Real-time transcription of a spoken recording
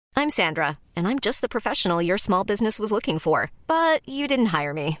I'm Sandra, and I'm just the professional your small business was looking for. But you didn't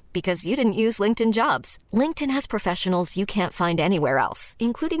hire me because you didn't use LinkedIn Jobs. LinkedIn has professionals you can't find anywhere else,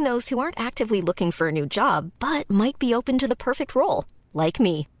 including those who aren't actively looking for a new job, but might be open to the perfect role, like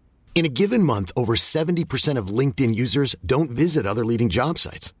me. In a given month, over 70% of LinkedIn users don't visit other leading job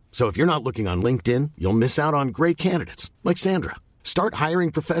sites. So if you're not looking on LinkedIn, you'll miss out on great candidates like Sandra. Start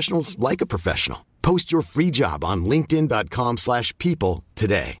hiring professionals like a professional. Post your free job on linkedin.com/people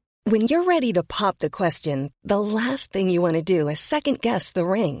today. When you're ready to pop the question, the last thing you want to do is second-guess the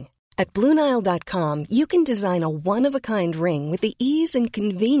ring. At BlueNile.com, you can design a one-of-a-kind ring with the ease and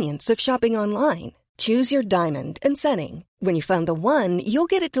convenience of shopping online. Choose your diamond and setting. When you find the one, you'll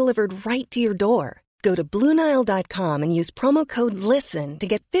get it delivered right to your door. Go to BlueNile.com and use promo code LISTEN to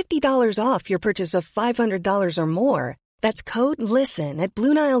get $50 off your purchase of $500 or more. That's code LISTEN at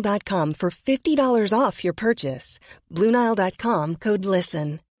BlueNile.com for $50 off your purchase. BlueNile.com, code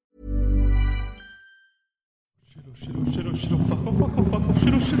LISTEN.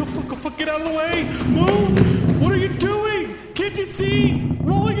 Fuck, get out of the way! Move! What are you doing? Can't you see?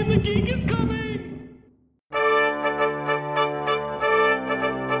 Rolling in the Geek is coming!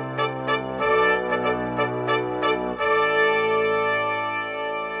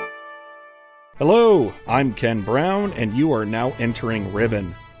 Hello, I'm Ken Brown, and you are now entering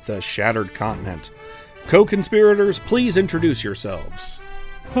Riven, the Shattered Continent. Co-conspirators, please introduce yourselves.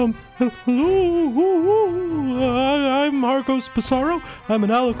 Hello, I'm Marcos Pissarro. I'm an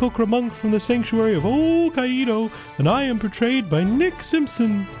Alakokra monk from the sanctuary of Old Kaido, and I am portrayed by Nick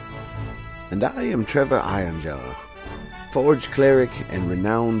Simpson. And I am Trevor Ironjaw, forge cleric and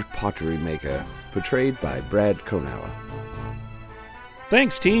renowned pottery maker, portrayed by Brad Konauer.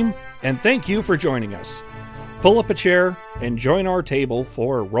 Thanks, team, and thank you for joining us. Pull up a chair and join our table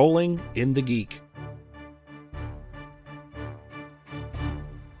for Rolling in the Geek.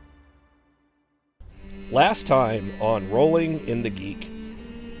 Last time on Rolling in the Geek,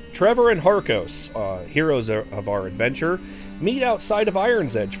 Trevor and Harkos, heroes of our adventure, meet outside of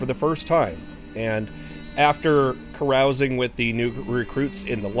Iron's Edge for the first time, and after carousing with the new recruits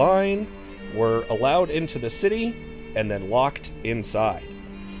in the line, were allowed into the city and then locked inside.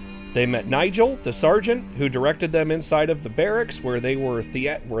 They met Nigel, the sergeant, who directed them inside of the barracks where they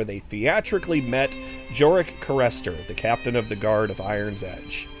theatrically met Jorik Carester, the captain of the guard of Iron's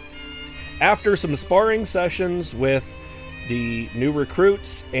Edge. After some sparring sessions with the new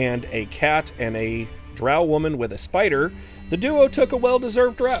recruits and a cat and a drow woman with a spider, the duo took a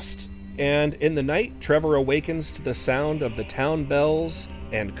well-deserved rest. And in the night, Trevor awakens to the sound of the town bells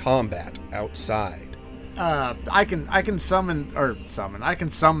and combat outside. I can sum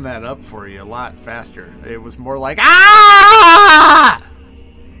that up for you a lot faster. It was more like ah,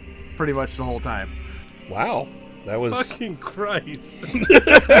 pretty much the whole time. Wow, that was fucking Christ.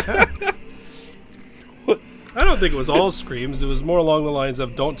 I don't think it was all screams. It was more along the lines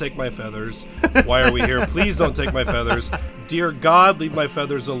of, don't take my feathers. Why are we here? Please don't take my feathers. Dear God, leave my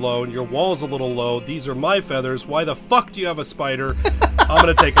feathers alone. Your wall's a little low. These are my feathers. Why the fuck do you have a spider? I'm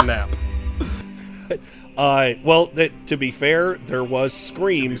going to take a nap. To be fair, there was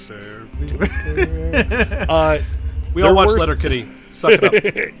screams. We all watched Letterkenny. Suck it up.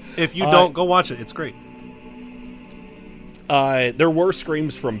 If you don't, go watch it. It's great. There were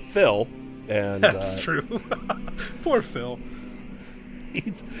screams from Phil. And that's true. Poor Phil.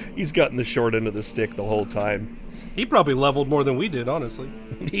 He's gotten the short end of the stick the whole time. He probably leveled more than we did, honestly.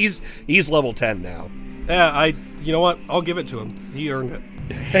 He's level 10 now. Yeah, you know what? I'll give it to him. He earned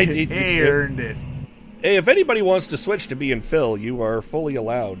it. He earned it. Hey, if anybody wants to switch to being Phil, you are fully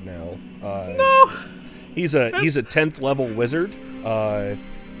allowed now. No, he's a 10th level wizard. He's a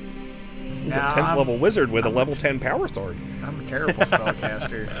 10th level wizard with a level 10 power sword. I'm a terrible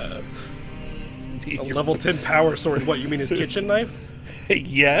spellcaster. A level 10 power sword. What, you mean his kitchen knife?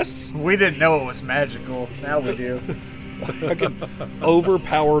 Yes. We didn't know it was magical. Now we do. Fucking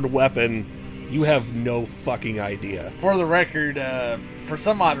overpowered weapon. You have no fucking idea. For the record, for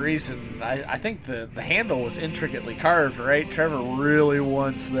some odd reason, I think the handle was intricately carved, right? Trevor really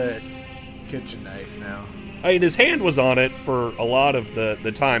wants that kitchen knife now. I mean, his hand was on it for a lot of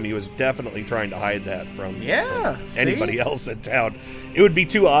the time. He was definitely trying to hide that from anybody else in town. It would be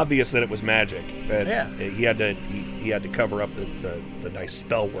too obvious that it was magic. But he had to cover up the nice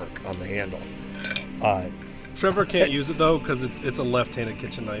spell work on the handle. Trevor can't use it though because it's a left-handed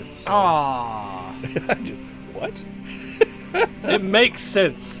kitchen knife. So. What? It makes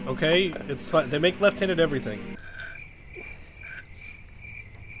sense. Okay, it's fine. They make left-handed everything.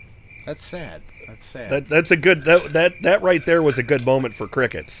 That's sad. That's sad. That's a good that right there was a good moment for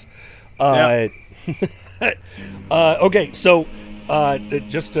crickets. Okay, so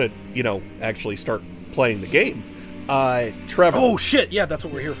Just to, actually start playing the game. Trevor. Oh, shit. Yeah, that's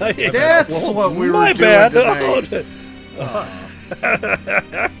what we're here for. That's what we were My doing bad. tonight.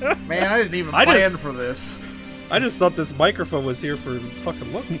 Man, I didn't even plan for this. I just thought this microphone was here for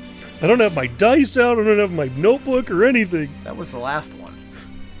fucking looks. I don't have my dice out. I don't have my notebook or anything. That was the last one.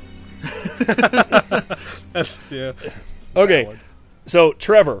 Yeah. Okay, so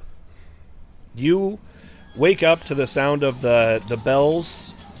Trevor, you wake up to the sound of the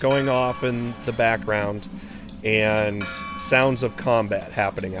bells going off in the background and sounds of combat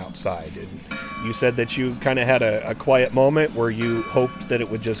happening outside. And you said that you kind of had a quiet moment where you hoped that it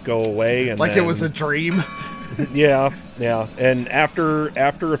would just go away. And like it was a dream. Yeah. And after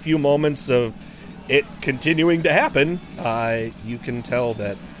a few moments of it continuing to happen, you can tell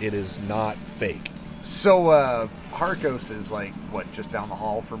that it is not fake. So, Harkos is just down the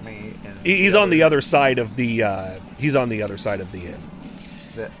hall from me, and he's on the other side of the. He's on the other side of the inn.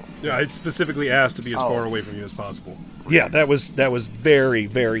 Yeah, I specifically asked to be as far away from you as possible. Yeah, that was very,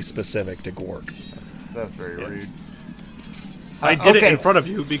 very specific to Gwork. That's very rude. I did it in front of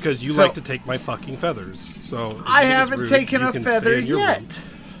you because you like to take my fucking feathers. So I haven't taken a feather yet.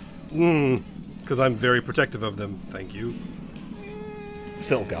 Because I'm very protective of them. Thank you.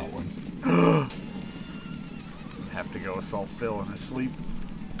 Phil got one. Have to go assault Phil in his sleep.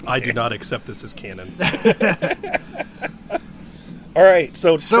 I do not accept this as canon. All right,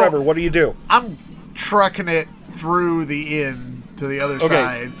 so Trevor, what do you do? I'm trucking it through the inn to the other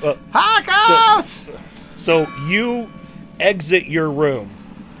side. Harkos! So you exit your room,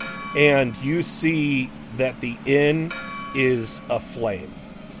 and you see that the inn is aflame.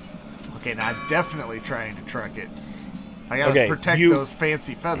 Okay, now I'm definitely trying to truck it. I gotta protect those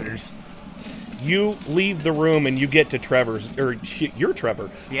fancy feathers. You leave the room and you get to Trevor's, or you're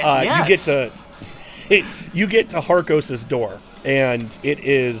Trevor. Yeah, yes. You get to Harkos' door, and it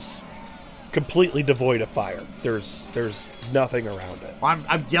is completely devoid of fire. There's nothing around it.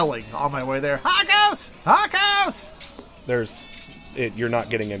 I'm yelling on my way there. Harkos! Harkos! You're not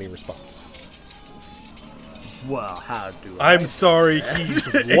getting any response. Well, how do I? I'm sorry, he's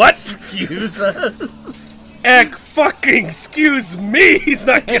what? Excuse us. Fucking excuse me, he's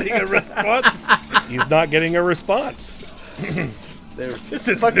not getting a response. He's not getting a response. This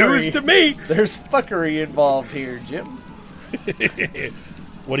is news to me. There's fuckery involved here, Jim.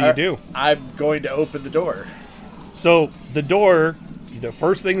 What do you do? I'm going to open the door. So the door, the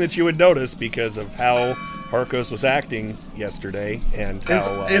first thing that you would notice because of how Harkos was acting yesterday and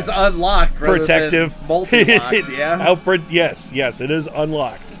how is unlocked, protective, rather than multi-locked. Yeah. Yes, it is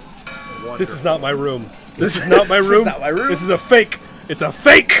unlocked. Wonderful. This is not my room. This is not my room. This is not my room. This is a fake. It's a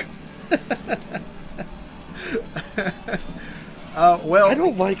fake. Well, I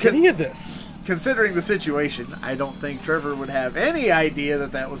don't like any of this. Considering the situation, I don't think Trevor would have any idea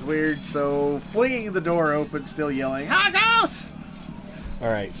that was weird, so flinging the door open, still yelling, Harkos! All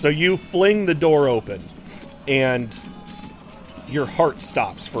right, so you fling the door open, and your heart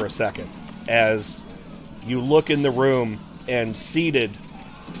stops for a second as you look in the room, and seated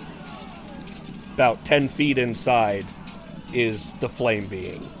about 10 feet inside is the flame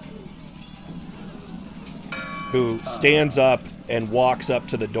being, who stands up and walks up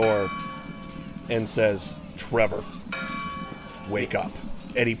to the door and says, Trevor, wake up.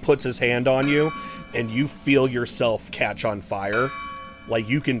 And he puts his hand on you, and you feel yourself catch on fire. Like,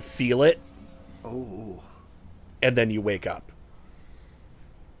 you can feel it. Oh. And then you wake up.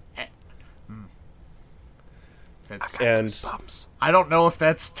 And I don't know if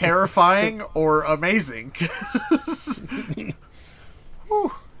that's terrifying or amazing.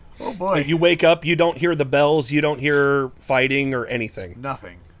 Oh boy. You wake up, you don't hear the bells, you don't hear fighting or anything.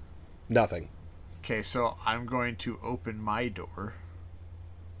 Nothing. Okay, so I'm going to open my door.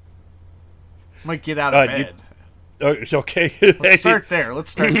 I might get out of bed. Okay. Let's start there.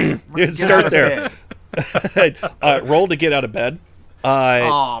 Start there. Roll to get out of bed.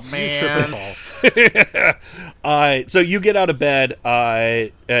 Oh man. So you get out of bed.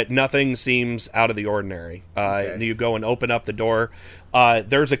 Nothing seems out of the ordinary. Okay. You go and open up the door.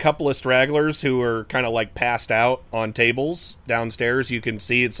 There's a couple of stragglers who are kind of like passed out on tables downstairs. You can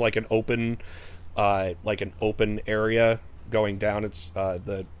see it's like an open area going down. It's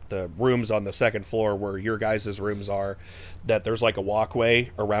the rooms on the second floor where your guys' rooms are. That there's like a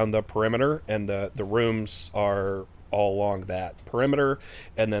walkway around the perimeter, and the rooms are all along that perimeter,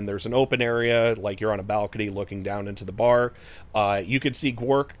 and then there's an open area, like you're on a balcony looking down into the bar. You could see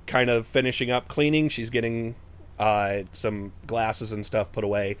Gwork kind of finishing up cleaning. She's getting some glasses and stuff put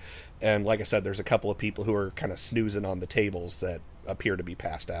away, and like I said, there's a couple of people who are kind of snoozing on the tables that appear to be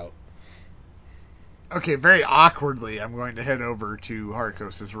passed out. Okay, very awkwardly, I'm going to head over to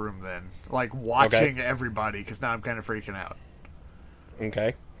Harkos' room then. Like, watching everybody, because now I'm kind of freaking out.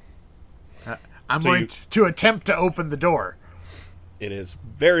 Okay. I'm going to attempt to open the door. It is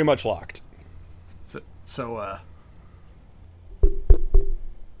very much locked. So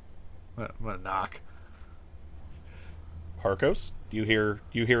I'm going to knock. Harkos, you hear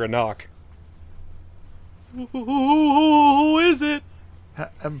a knock. Who is it?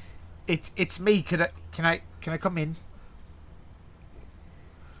 It's me. Can I come in?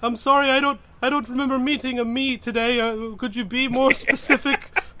 I'm sorry, I don't remember meeting a me today. Could you be more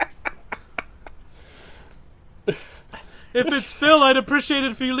specific? If it's Phil, I'd appreciate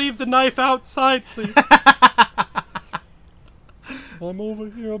it if you leave the knife outside, please. I'm over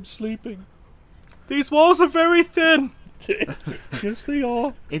here, I'm sleeping. These walls are very thin. Yes, they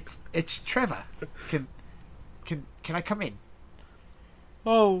are. It's Trevor. Can I come in?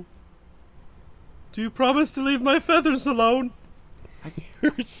 Oh. Do you promise to leave my feathers alone?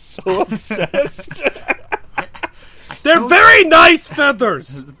 You're so obsessed. They're very nice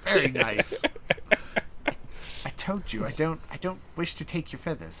feathers. Very nice. I told you I don't wish to take your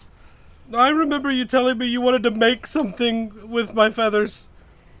feathers. I remember you telling me you wanted to make something with my feathers.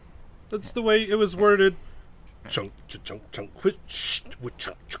 That's the way it was worded. Chunk, chunk, chunk, whoosh,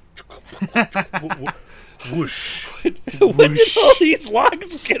 whoosh. When did all these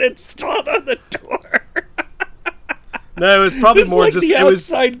locks get installed on the door? No, it was probably more like just the it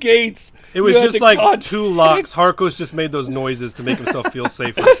was outside gates. It was You had just to like 2 locks. Harkos just made those noises to make himself feel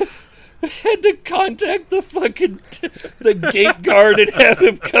safer. Had to contact the fucking the gate guard and have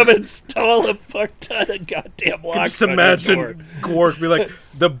him come install a fuck ton of goddamn locks. Just imagine Gork be like,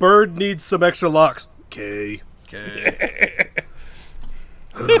 the bird needs some extra locks. Okay.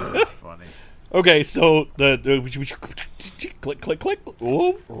 That's funny. Okay, so the click click click.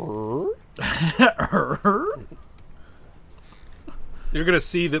 Ooh. You're gonna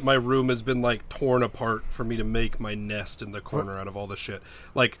see that my room has been like torn apart for me to make my nest in the corner out of all the shit.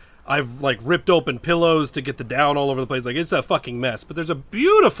 Like I've like ripped open pillows to get the down all over the place. Like it's a fucking mess. But there's a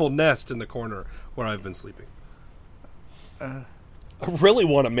beautiful nest in the corner where I've been sleeping. I really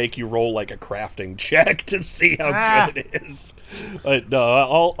want to make you roll like a crafting check to see how good it is.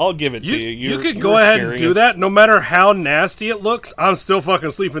 No, I'll give it to you. You could go ahead and do that. No matter how nasty it looks, I'm still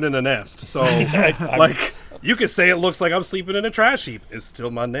fucking sleeping in a nest. So, like, you could say it looks like I'm sleeping in a trash heap. It's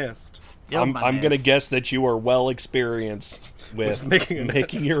still my nest. I'm going to guess that you are well experienced with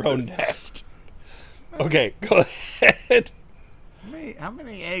making your own nest. Okay, go ahead. How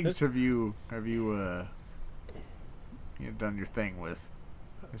many eggs have you done your thing with?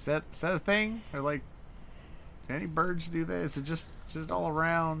 Is that a thing? Or like, do any birds do that? Is it just all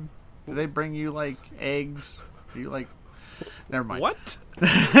around? Do they bring you like eggs? Do you like? Never mind. What?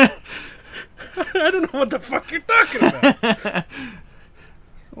 I don't know what the fuck you're talking about.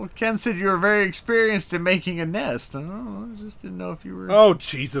 Well, Ken said you were very experienced in making a nest. I just didn't know if you were. Oh,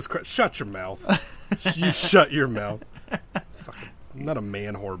 Jesus Christ! Shut your mouth. You shut your mouth. Fucking, I'm not a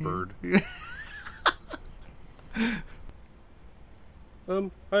man whore bird.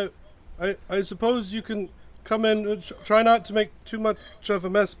 I suppose you can come in. Try not to make too much of a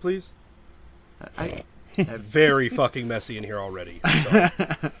mess, please. Very fucking messy in here already. So,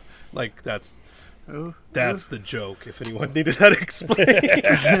 like that's the joke. If anyone needed that explained.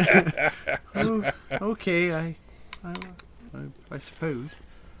 Okay, I suppose.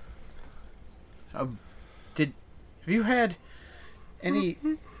 Have you had any?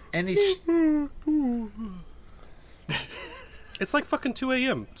 It's like fucking 2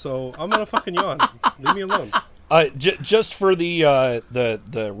 a.m. So I'm gonna fucking yawn. Leave me alone. Just for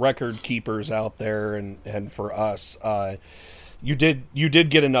the record keepers out there and for us, you did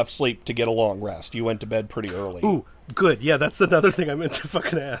get enough sleep to get a long rest. You went to bed pretty early. Ooh, good. Yeah, that's another thing I meant to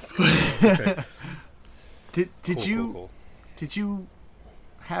fucking ask. Okay. Did you cool. Did you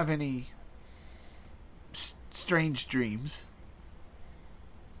have any strange dreams?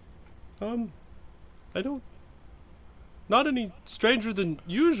 I don't. Not any stranger than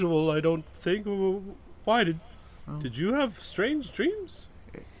usual, I don't think. Why did you have strange dreams?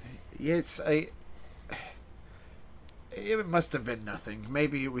 Yes, it must have been nothing.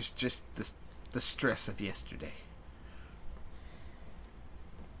 Maybe it was just the stress of yesterday.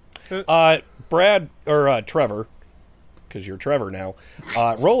 Brad or Trevor, because you're Trevor now.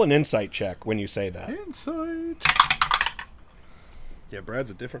 Roll an insight check when you say that. Insight. Yeah, Brad's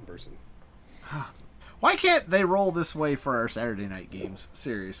a different person. Why can't they roll this way for our Saturday night games?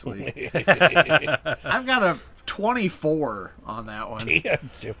 Seriously. I've got a 24 on that one.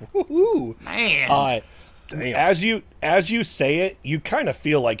 Damn. Woo-hoo. Man. Damn. As you say it, you kind of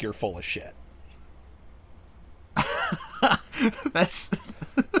feel like you're full of shit. That's...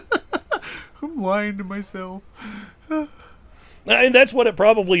 I'm lying to myself. And that's what it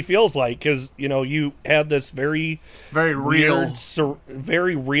probably feels like, because, you had this very real,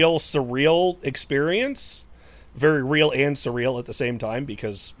 very real, surreal experience. Very real and surreal at the same time,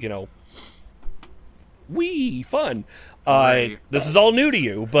 because, fun. Right. This is all new to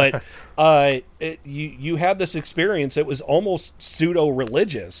you, but you had this experience. It was almost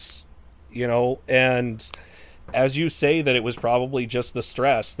pseudo-religious, and as you say that it was probably just the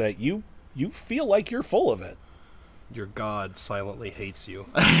stress that you feel like you're full of it. Your God silently hates you.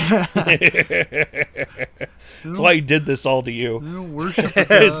 That's why he did this all to you. I don't worship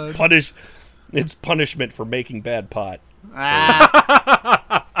the God. It's punishment for making bad pot.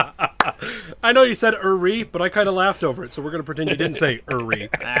 I know you said Uri, but I kind of laughed over it, so we're going to pretend you didn't say Uri.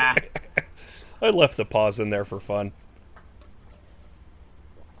 I left the pause in there for fun.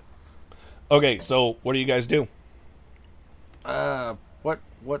 Okay, so what do you guys do?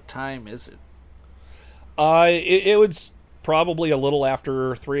 What time is it? It was probably a little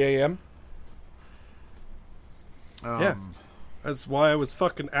after 3 a.m. Yeah. That's why I was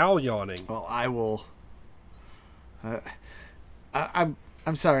fucking owl yawning. Well, I will...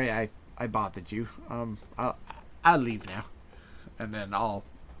 I'm sorry I bothered you. I'll leave now. And then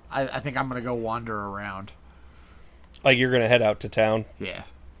I think I'm going to go wander around. Like you're going to head out to town? Yeah.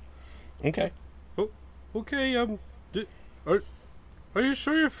 Okay. Oh, okay, are you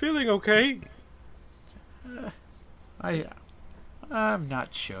sure you're feeling okay? I'm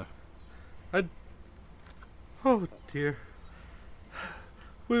not sure. Oh dear.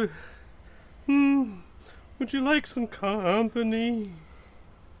 Would you like some company?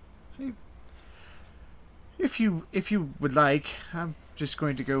 If you would like, I'm just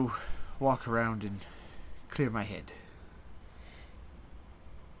going to go walk around and clear my head.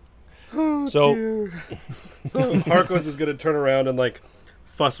 Oh So- dear. So Harkos is going to turn around and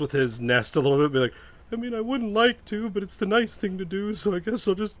fuss with his nest a little bit, be like, I mean, I wouldn't like to, but it's the nice thing to do, so I guess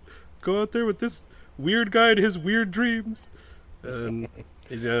I'll just go out there with this weird guy and his weird dreams. And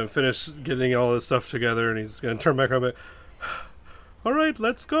he's going to finish getting all this stuff together, and he's going to turn back around and be, all right,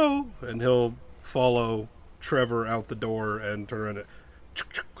 let's go. And he'll follow Trevor out the door and turn around and...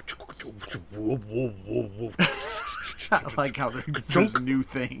 I like how there's new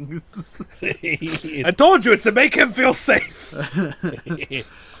things. I told you, it's to make him feel safe.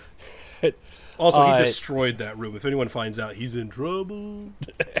 Also, he destroyed that room. If anyone finds out, he's in trouble.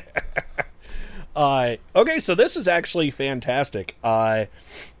 Okay, so this is actually fantastic.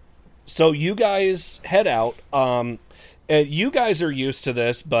 So you guys head out. You guys are used to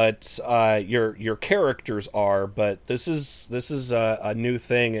this, but your characters are. But this is a new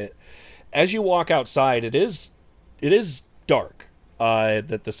thing. As you walk outside, it is dark.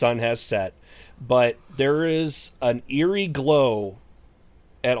 That the sun has set, but there is an eerie glow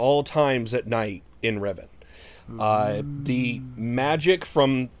at all times at night in Riven. The magic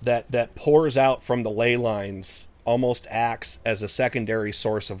from that pours out from the ley lines almost acts as a secondary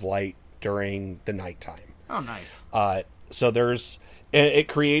source of light during the nighttime. Oh, nice. So it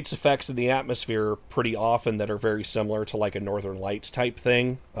creates effects in the atmosphere pretty often that are very similar to like a Northern Lights type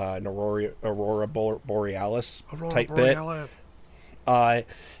thing, an Aurora Borealis type Borealis. bit.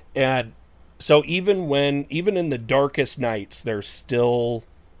 And so even in the darkest nights, there's still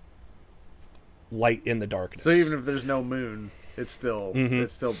light in the darkness. So even if there's no moon, it's still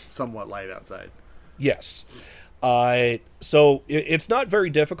somewhat light outside. Yes. So it's not very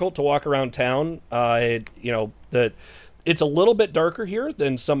difficult to walk around town. It's a little bit darker here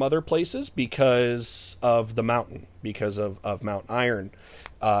than some other places because of the mountain, because of Mount Iron.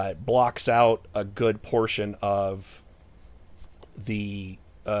 Blocks out a good portion of the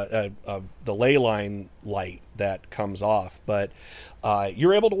ley line light that comes off, but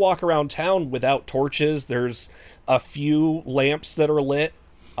you're able to walk around town without torches. There's a few lamps that are lit.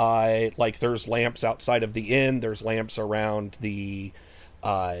 Like there's lamps outside of the inn. There's lamps around the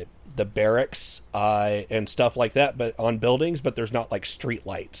barracks and stuff like that, but on buildings. But there's not like street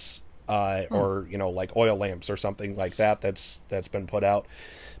lights or like oil lamps or something like that. That's been put out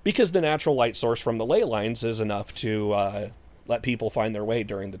because the natural light source from the ley lines is enough to let people find their way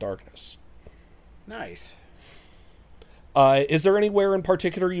during the darkness. Nice. Is there anywhere in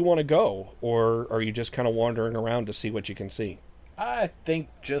particular you want to go, or are you just kind of wandering around to see what you can see? I think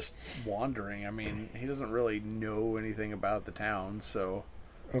just wandering. I mean, he doesn't really know anything about the town, so...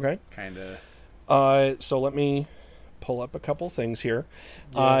 Okay. Kind of... So let me pull up a couple things here.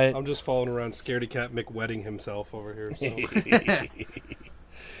 Yeah, I'm just following around Scaredy Cat McWedding himself over here.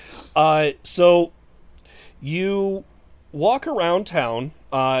 So, so you walk around town,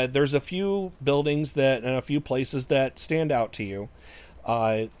 there's a few buildings and a few places that stand out to you.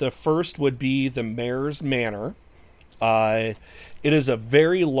 The first would be the Mayor's Manor. It is a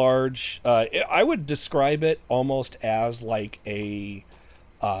very large, I would describe it almost as like a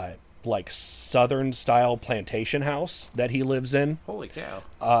southern style plantation house that he lives in. Holy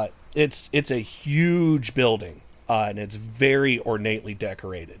cow. It's a huge building, and it's very ornately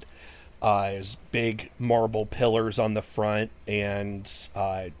decorated. There's big marble pillars on the front and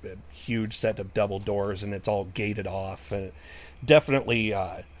a huge set of double doors, and it's all gated off. Definitely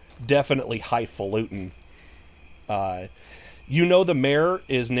highfalutin. The mayor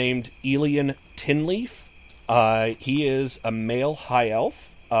is named Elian Tinleaf. He is a male high elf.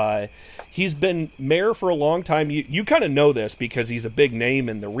 He's been mayor for a long time. You kind of know this because he's a big name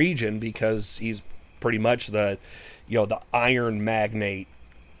in the region, because he's pretty much the iron magnate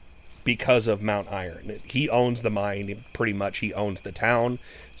because of Mount Iron. He owns the mine. Pretty much he owns the town.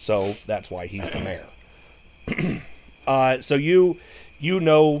 So that's why he's the mayor. So you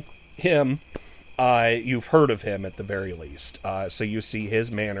know him. You've heard of him at the very least. So you see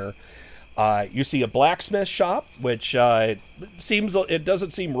his manor. You see a blacksmith shop, which it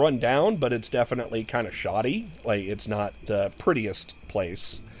doesn't seem run down, but it's definitely kind of shoddy. Like, it's not the prettiest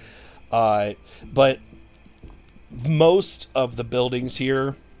place. But most of the buildings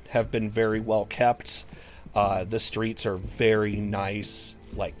here have been very well kept. The streets are very nice,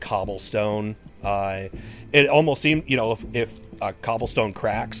 like cobblestone. It almost seems, if a cobblestone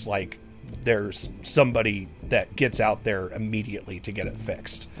cracks, like there's somebody that gets out there immediately to get it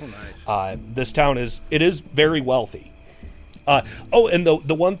fixed. Oh, nice. This town is very wealthy. And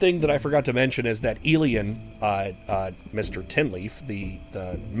the one thing that I forgot to mention is that Elian, Mr. Tinleaf, the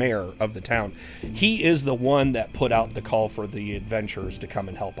mayor of the town, he is the one that put out the call for the adventurers to come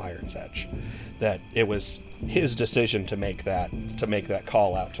and help Iron's Edge. That it was his decision to make that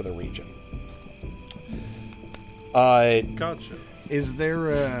call out to the region. Gotcha. Is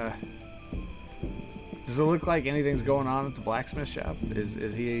there does it look like anything's going on at the blacksmith shop?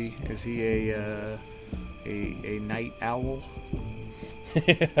 Is he a night owl?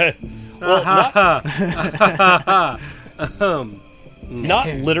 Well, not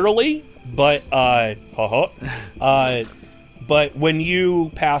literally, but but when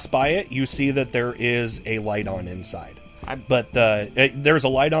you pass by it, you see that there is a light on inside. But there's a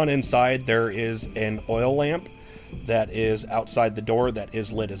light on inside. There is an oil lamp that is outside the door that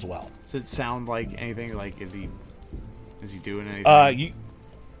is lit as well. Does it sound like anything? Like, is he doing anything?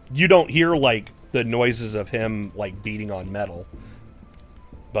 You don't hear like the noises of him like beating on metal,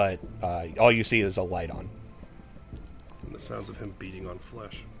 but all you see is a light on. And the sounds of him beating on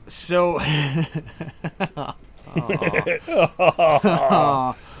flesh. So,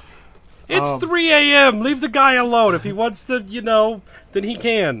 it's 3 a.m. Leave the guy alone. If he wants to, then he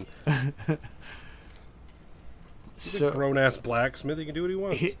can. He's a grown-ass blacksmith. He can do what he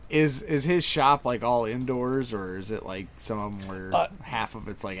wants. Is his shop like all indoors, or is it like some of them where half of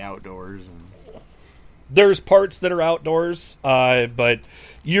it's like outdoors? There's parts that are outdoors, but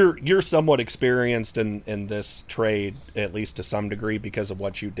you're somewhat experienced in this trade, at least to some degree, because of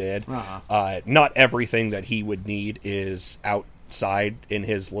what you did. Uh-huh. Not everything that he would need is outside in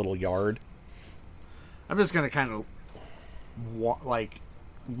his little yard. I'm just gonna kind of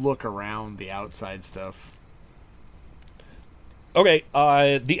look around the outside stuff. Okay,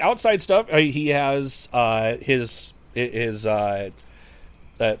 the outside stuff, he has his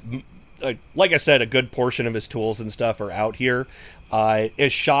like I said, a good portion of his tools and stuff are out here.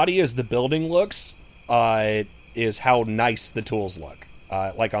 As shoddy as the building looks, is how nice the tools look,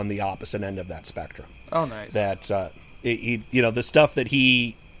 like on the opposite end of that spectrum. Oh, nice. That, the stuff that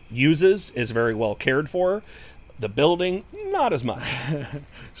he uses is very well cared for. The building, not as much.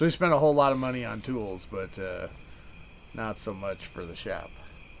 So he spent a whole lot of money on tools, but not so much for the shop.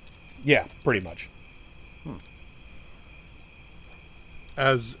 Yeah, pretty much.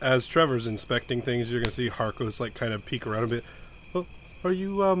 As Trevor's inspecting things, you're gonna see Harkos like kind of peek around a bit. Oh, are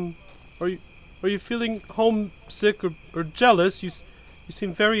you feeling homesick or jealous? You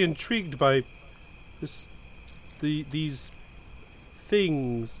seem very intrigued by these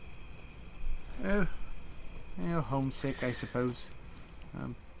things. Homesick, I suppose.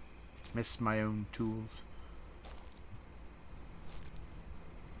 Miss my own tools.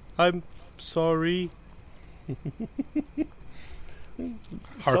 I'm sorry.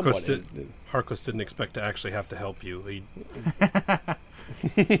 Harkos didn't expect to actually have to help you. I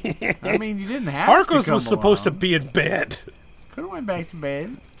mean, you didn't have Harkos to was supposed to along. be in bed. Could have went back to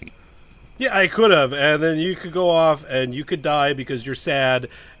bed. Yeah, I could have, and then you could go off and you could die because you're sad,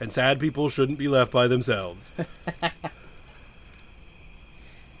 and sad people shouldn't be left by themselves.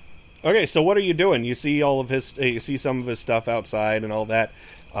 Okay, so what are you doing? You see you see some of his stuff outside and all that.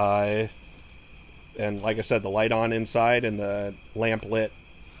 And like I said, the light on inside and the lamp lit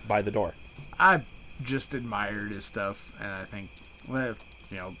by the door. I just admired his stuff, and I think, well,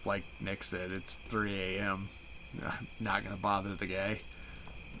 like Nick said, it's 3 a.m. Not going to bother the guy.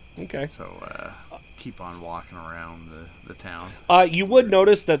 Okay. So, keep on walking around the town. You would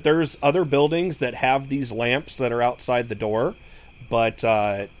notice that there's other buildings that have these lamps that are outside the door, but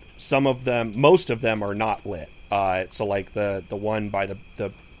most of them are not lit. So like the one by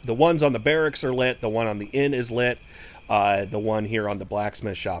the ones on the barracks are lit, the one on the inn is lit, the one here on the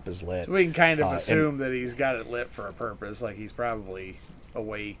blacksmith shop is lit. So we can kind of assume that he's got it lit for a purpose, like he's probably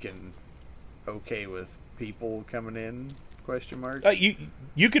awake and okay with people coming in, question mark?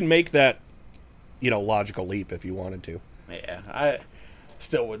 You can make that, logical leap if you wanted to. Yeah, I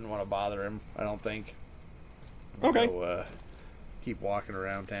still wouldn't want to bother him, I don't think. Okay. So, keep walking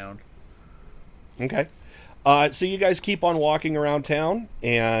around town. Okay. So you guys keep on walking around town,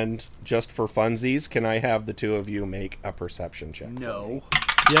 and just for funsies, can I have the two of you make a perception check? No.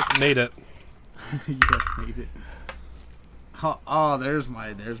 Yep, made it. Yep, made it. Oh, there's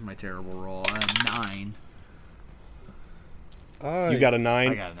my terrible roll. 9. You got a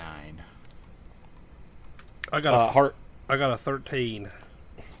 9? I got a 9. I got a 13.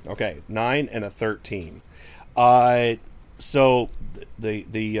 Okay, 9 and a 13. So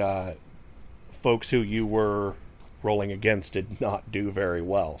the folks who you were rolling against did not do very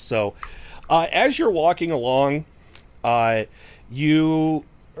well. So as you're walking along, you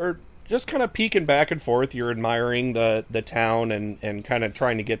are just kind of peeking back and forth. You're admiring the town and kind of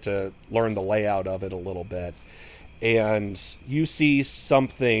trying to get to learn the layout of it a little bit. And you see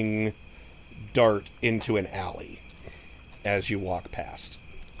something dart into an alley as you walk past.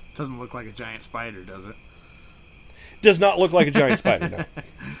 Doesn't look like a giant spider, does it? Does not look like a giant spider, no.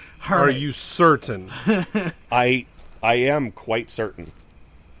 Are you certain? I am quite certain.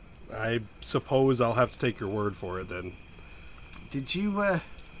 I suppose I'll have to take your word for it then. Did you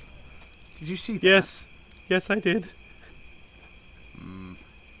see that? Yes, I did.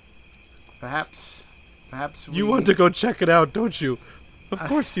 Perhaps you want to go check it out, don't you? Of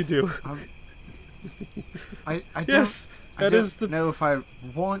course you do. I yes, don't know if I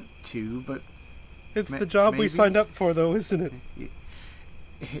want to, but it's the job we signed up for, though, isn't it?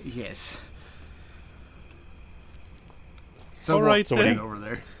 Yes. So all right, so then. over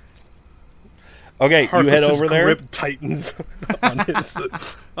there. Okay, you head over there. Grip tightens on his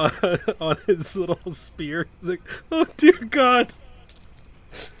on his little spear. He's like, "Oh dear God!"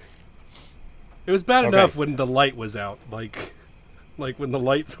 It was bad enough when the light was out, like when the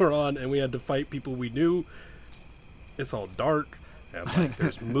lights were on and we had to fight people we knew. It's all dark and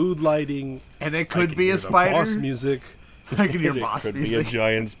there's mood lighting, and it could be a spider. Boss music. I can hear boss could music. Be a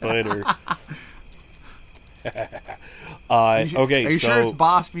giant spider. Are you sure it's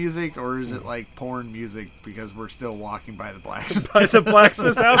boss music or is it like porn music? Because we're still walking by the blacksmith. By the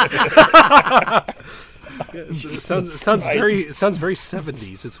blacksmith's house. It sounds very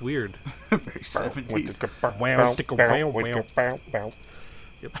 70s. It's weird. Very 70s.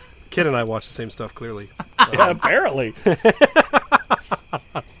 Yep. Kid and I watch the same stuff. Clearly. Yeah, apparently.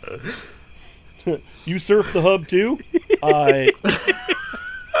 You surf the hub too?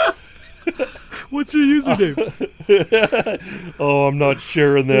 What's your username? Oh, I'm not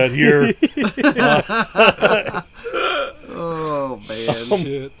sharing that here. Oh man!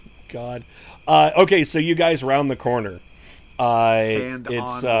 Shit. God. Okay, so you guys round the corner. Hand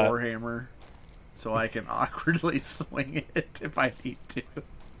it's on Warhammer, so I can awkwardly swing it if I need to.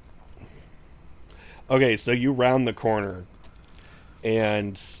 Okay, so you round the corner,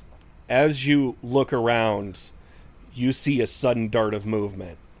 and as you look around, you see a sudden dart of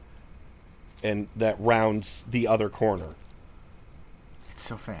movement, and that rounds the other corner. It's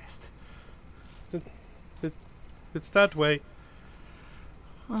so fast. It's that way.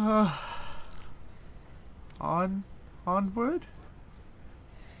 Onward?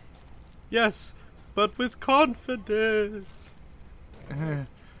 Yes, but with confidence.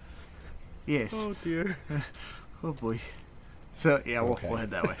 Yes. Oh dear. Oh boy. So yeah, we'll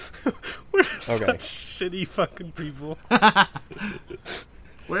head that way. We're such shitty fucking people.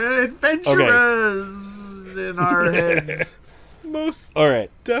 We're adventurers in our heads. Most all right.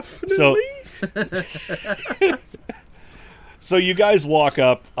 Definitely. So you guys walk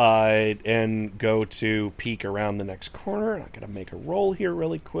up and go to peek around the next corner. I'm going to make a roll here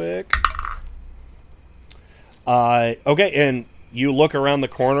really quick. Okay, and you look around the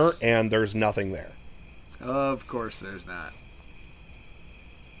corner and there's nothing there. Of course there's not.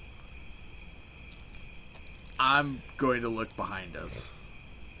 I'm going to look behind us.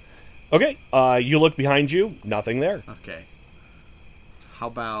 Okay, you look behind you, nothing there. Okay. How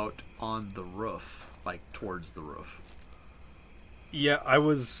about on the roof, like towards the roof? Yeah, I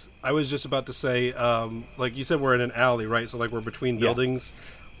was just about to say, like you said, we're in an alley, right? So like we're between buildings.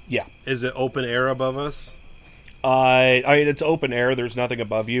 Yeah. Is it open air above us? I mean, it's open air. There's nothing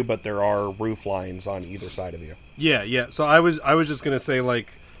above you, but there are roof lines on either side of you. Yeah. So I was just gonna say,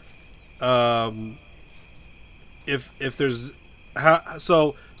 like, if there's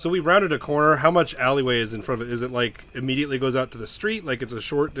so we rounded a corner. How much alleyway is in front of it? Is it like immediately goes out to the street, like it's a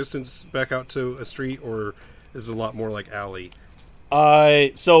short distance back out to a street, or is it a lot more like alley?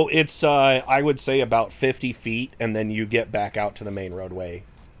 So it's I would say about 50 feet, and then you get back out to the main roadway.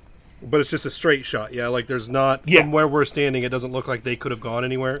 But it's just a straight shot, yeah. Like there's not from where we're standing. It doesn't look like they could have gone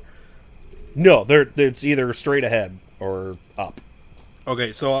anywhere. No, it's either straight ahead or up.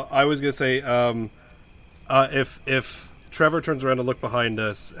 Okay, so I was gonna say, if Trevor turns around to look behind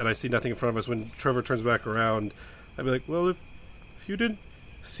us, and I see nothing in front of us, when Trevor turns back around, I'd be like, well, if you didn't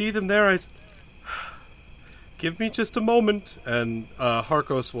see them there, give me just a moment, and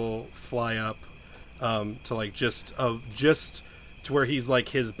Harkos will fly up to like just to where he's like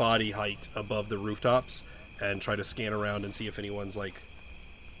his body height above the rooftops, and try to scan around and see if anyone's like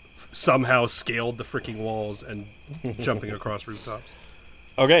somehow scaled the freaking walls and jumping across rooftops.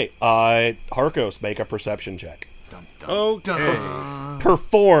 Okay, Harkos, make a perception check. Okay.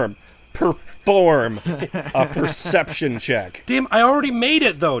 Perform a perception check. Damn, I already made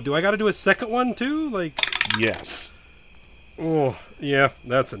it though. Do I got to do a second one too? Like, yes. Oh, yeah,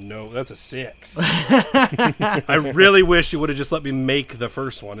 that's a no. That's a 6. I really wish you would have just let me make the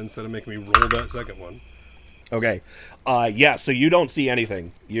first one instead of making me roll that second one. Okay. Yeah, so you don't see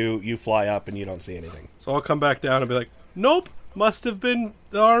anything. You fly up and you don't see anything. So I'll come back down and be like, nope, must have been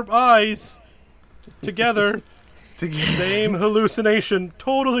our eyes together. Same hallucination,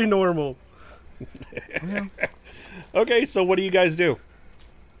 totally normal. Okay, so what do you guys do?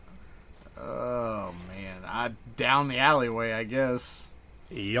 Oh, man. Down the alleyway, I guess.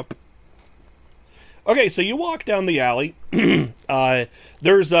 Yep. Okay, so you walk down the alley.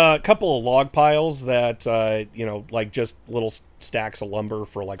 There's a couple of log piles that, like just little stacks of lumber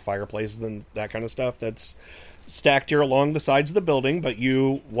for like fireplaces and that kind of stuff that's stacked here along the sides of the building. But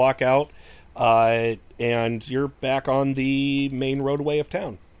you walk out, and you're back on the main roadway of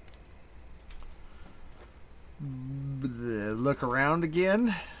town. Look around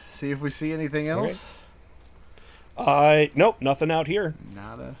again. See if we see anything else. Nope, nothing out here.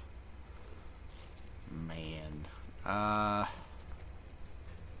 Nada. Man.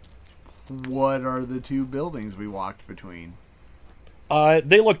 What are the two buildings we walked between?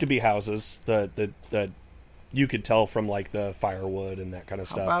 They look to be houses. The you could tell from like the firewood and that kind of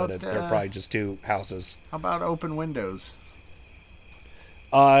stuff that they're probably just two houses. How about open windows?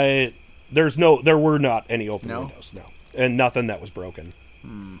 There were not any open windows, no, and nothing that was broken.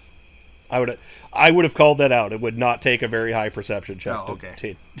 I would have called that out. It would not take a very high perception check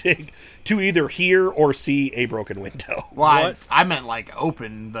to either hear or see a broken window. Well, I meant like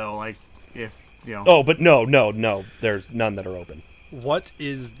open though, like if you know. Oh, but no. There's none that are open. What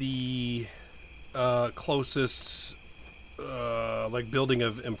is the closest like building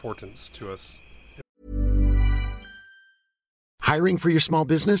of importance to us? Hiring for your small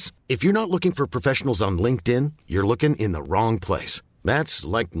business? If you're not looking for professionals on LinkedIn, you're looking in the wrong place. That's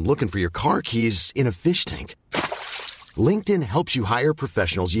like looking for your car keys in a fish tank. LinkedIn helps you hire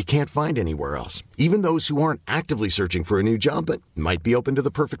professionals you can't find anywhere else, even those who aren't actively searching for a new job but might be open to the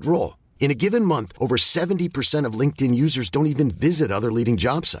perfect role. In a given month, over 70% of LinkedIn users don't even visit other leading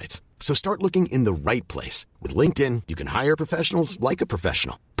job sites. So start looking in the right place. With LinkedIn, you can hire professionals like a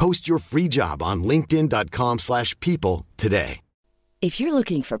professional. Post your free job on linkedin.com/people today. If you're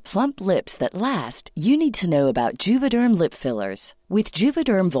looking for plump lips that last, you need to know about Juvederm lip fillers. With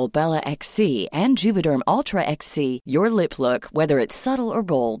Juvederm Volbella XC and Juvederm Ultra XC, your lip look, whether it's subtle or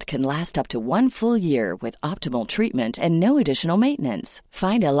bold, can last up to 1 full year with optimal treatment and no additional maintenance.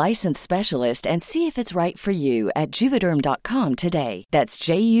 Find a licensed specialist and see if it's right for you at Juvederm.com today. That's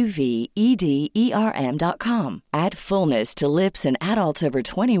JUVEDERM.com. Add fullness to lips in adults over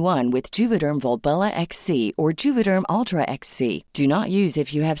 21 with Juvederm Volbella XC or Juvederm Ultra XC. Do not use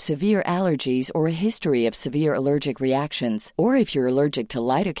if you have severe allergies or a history of severe allergic reactions, or if you're you're allergic to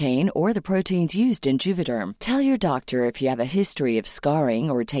lidocaine or the proteins used in Juvederm. Tell your doctor if you have a history of scarring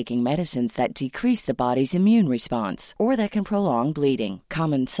or taking medicines that decrease the body's immune response or that can prolong bleeding.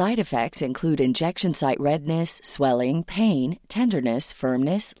 Common side effects include injection site redness, swelling, pain, tenderness,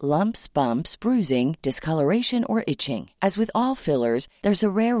 firmness, lumps, bumps, bruising, discoloration, or itching. As with all fillers, there's a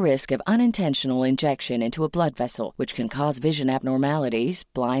rare risk of unintentional injection into a blood vessel, which can cause vision abnormalities,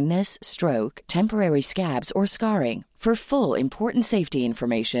 blindness, stroke, temporary scabs, or scarring. For full, important safety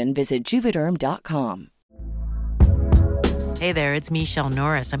information, visit Juvederm.com. Hey there, it's Michelle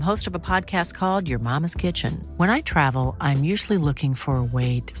Norris. I'm host of a podcast called Your Mama's Kitchen. When I travel, I'm usually looking for a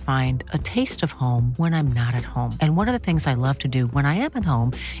way to find a taste of home when I'm not at home. And one of the things I love to do when I am at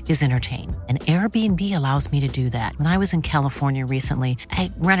home is entertain. And Airbnb allows me to do that. When I was in California recently,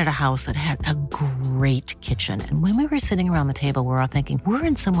 I rented a house that had a great kitchen. And when we were sitting around the table, we're all thinking, we're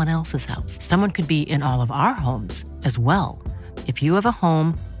in someone else's house. Someone could be in all of our homes as well. If you have a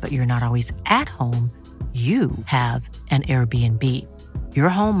home, but you're not always at home, you have an Airbnb. Your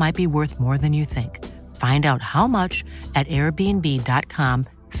home might be worth more than you think. Find out how much at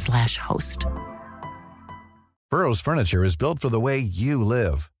airbnb.com/host. Burrow's furniture is built for the way you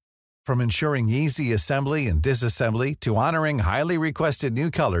live. From ensuring easy assembly and disassembly to honoring highly requested new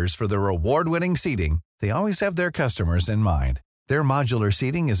colors for their award-winning seating, they always have their customers in mind. Their modular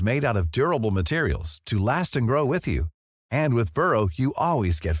seating is made out of durable materials to last and grow with you. And with Burrow, you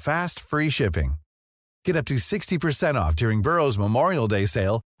always get fast, free shipping. Get up to 60% off during Burrow's Memorial Day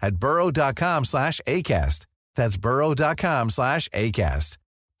sale at burrow.com/ACAST. That's burrow.com/ACAST.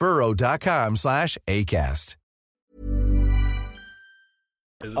 burrow.com/ACAST.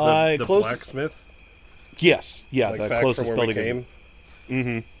 Is it the close... blacksmith? Yes. Yeah, like the back closest from where building. we came?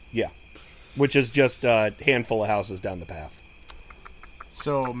 Mm-hmm. Yeah. Which is just a handful of houses down the path.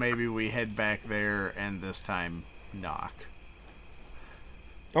 So maybe we head back there and this time knock.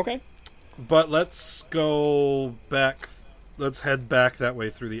 Okay. But let's go back. Let's head back that way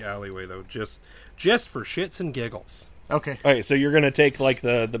through the alleyway, though, just for shits and giggles. Okay. All right, so you're going to take, like,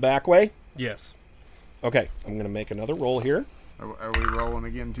 the back way? Yes. Okay, I'm going to make another roll here. Are we rolling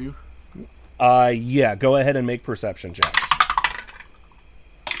again, too? Yeah, go ahead and make perception checks.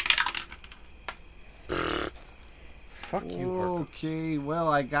 Fuck you, Okay, well,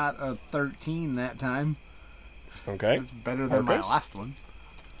 I got a 13 that time. Okay. That's better than my last one.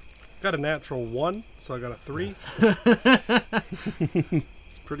 Got a natural 1, so I got a 3.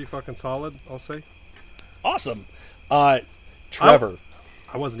 It's pretty fucking solid, I'll say. Awesome. Trevor.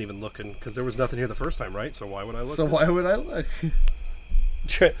 I wasn't even looking, because there was nothing here the first time, right? So why would I look? So why would I look?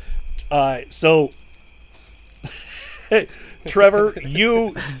 So, Trevor,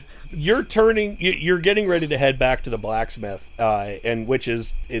 you're turning. You're getting ready to head back to the blacksmith, and which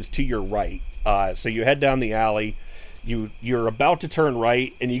is to your right. So you head down the alley. You're about to turn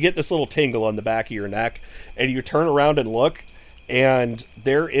right, and you get this little tingle on the back of your neck, and you turn around and look, and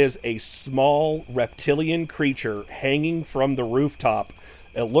there is a small reptilian creature hanging from the rooftop.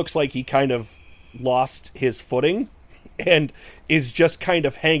 It looks like he kind of lost his footing and is just kind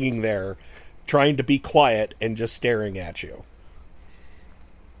of hanging there, trying to be quiet and just staring at you.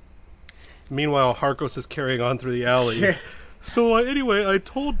 Meanwhile, Harkos is carrying on through the alley. So anyway, I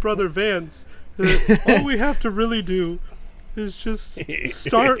told Brother Vance that all we have to really do is just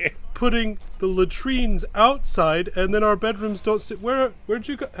start putting the latrines outside, and then our bedrooms don't sit. Where'd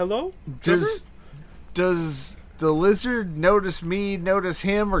you go? Hello? Does the lizard notice me, notice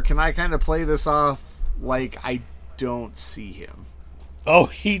him, or can I kind of play this off like I don't see him? Oh,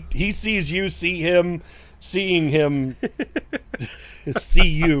 he sees you, see him, seeing him, see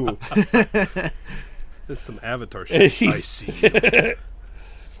you. There's some Avatar shit. I see you.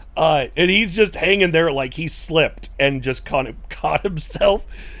 And he's just hanging there like he slipped and just caught himself,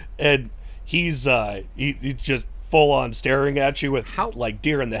 and he's just full on staring at you with like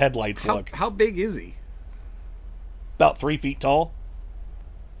deer in the headlights look. How big is he? About 3 feet tall.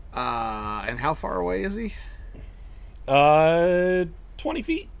 And how far away is he? 20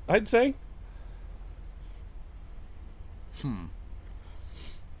 feet, I'd say.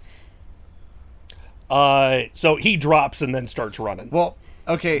 So he drops and then starts running. Well,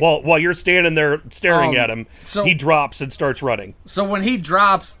 okay. While you're standing there staring at him, he drops and starts running. So when he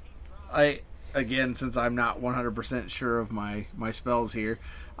drops, again, since I'm not 100% sure of my spells here,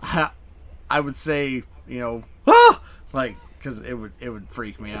 I would say, like, because it would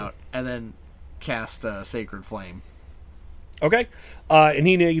freak me out, and then cast Sacred Flame. Okay. And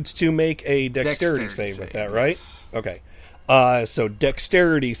he needs to make a dexterity save with that, right? Yes. Okay. So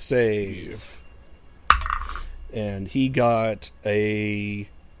dexterity save. And he got a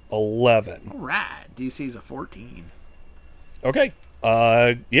 11. All right. DC's a 14. Okay.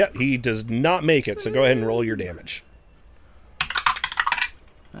 Yeah, he does not make it, so go ahead and roll your damage.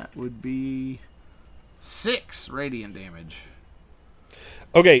 That would be 6 radiant damage.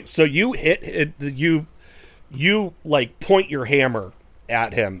 Okay, so you hit it, you like point your hammer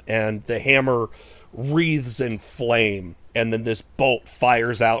at him, and the hammer wreathes in flame, and then this bolt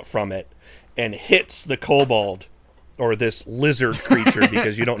fires out from it and hits the kobold, or this lizard creature,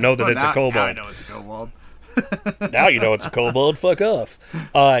 because you don't know that it's a kobold. Now I know it's a kobold. Now you know it's a kobold. Fuck off.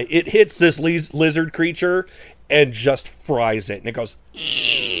 It hits this lizard creature and just fries it, and it goes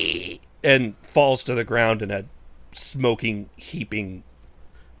and falls to the ground in a smoking, heaping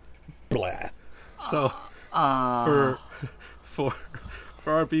blah. So, for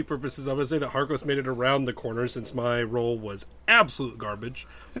RP purposes, I'm going to say that Harkos made it around the corner since my roll was absolute garbage.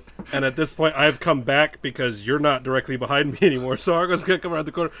 And at this point, I've come back because you're not directly behind me anymore. So Harkos going to come around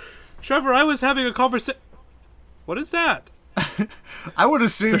the corner. Trevor, I was having a conversation. What is that? I would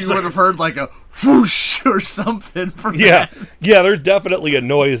assume you would have heard like a whoosh or something from that. Yeah, there's definitely a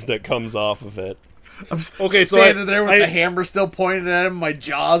noise that comes off of it. I'm standing there with the hammer still pointed at him, my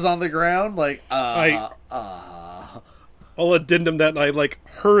jaw's on the ground, like, I'll addendum that, and I, like,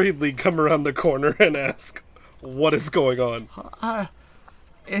 hurriedly come around the corner and ask, what is going on?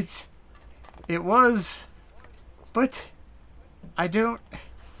 It was, but I don't...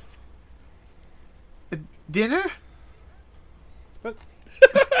 Dinner? What?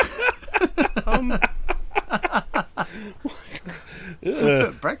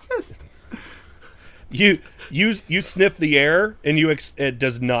 Breakfast? You sniff the air, and it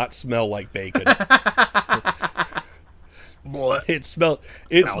does not smell like bacon. It smells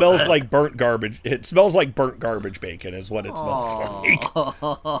like burnt garbage. It smells like burnt garbage bacon is what it smells like.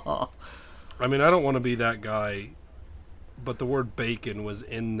 I mean, I don't want to be that guy, but the word bacon was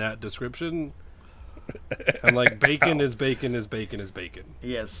in that description. And like bacon is bacon is bacon is bacon.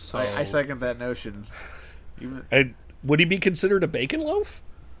 Yes, so... I second that notion. And would he be considered a bacon loaf?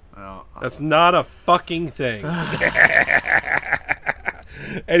 Oh, that's not a fucking thing.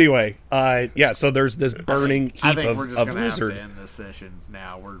 Anyway, so there's this burning heap I think we're just gonna lizard. have to end this session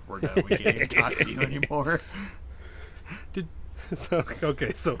now. We're done. We can't even talk to you anymore.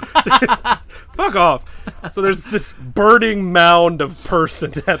 Okay, so fuck off. So there's this burning mound of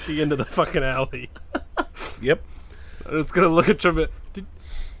person at the end of the fucking alley. Yep. I was gonna look at Trevor.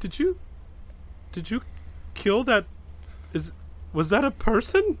 Did you kill that? Was that a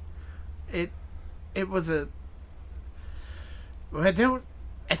person? It was a. I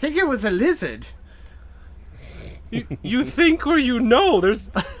think it was a lizard. You think or you know? There's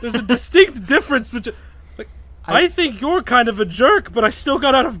a distinct difference between. I think you're kind of a jerk, but I still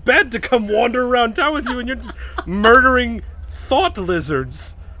got out of bed to come wander around town with you, and you're murdering thought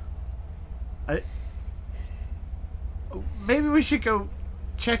lizards. Maybe we should go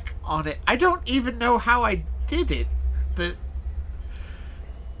check on it. I don't even know how I did it.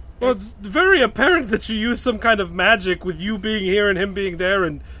 Well, it's very apparent that you used some kind of magic with you being here and him being there,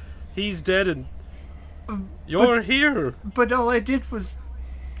 and he's dead and you're here. But all I did was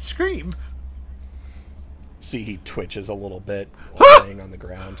scream. See, he twitches a little bit while laying on the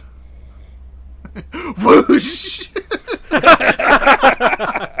ground. Whoosh!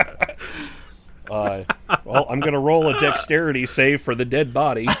 Well, I'm going to roll a dexterity save for the dead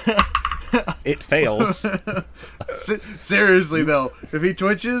body. It fails. Seriously, though, if he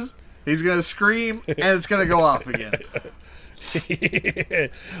twitches, he's going to scream, and it's going to go off again.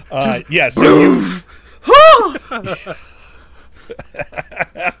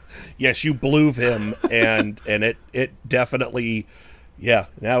 Yes, you blew him, and it definitely,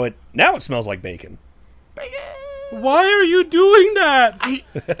 now it smells like bacon. Why are you doing that?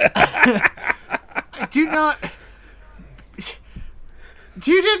 I do not.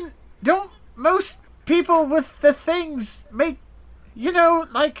 Don't most people with the things make,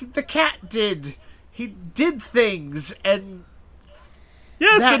 like the cat did. He did things, and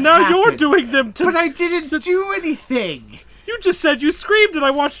yes, and now happened. You're doing them too. But I didn't do anything. You just said you screamed, and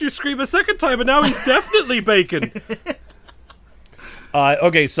I watched you scream a second time, and now he's definitely bacon.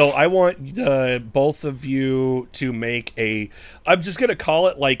 Okay, so I want both of you to make I'm just going to call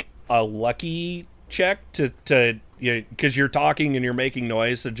it like a lucky check to because you're talking and you're making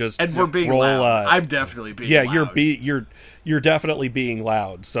noise, so just and we're being roll, loud. I'm definitely being loud. You're definitely being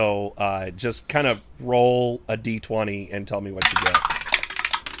loud. So just kind of roll a d20 and tell me what you get.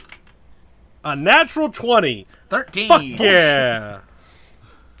 A natural 20. 13. Fuck yeah.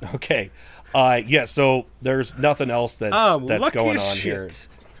 Okay. So there's nothing else that's going on shit.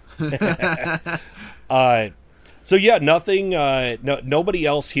 here. So nothing. Nobody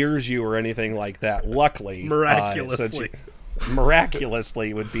else hears you or anything like that. Luckily, miraculously.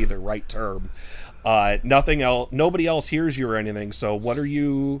 Miraculously would be the right term. Nothing else. Nobody else hears you or anything. So what are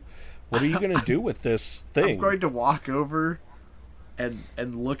you going to do with this thing? I'm going to walk over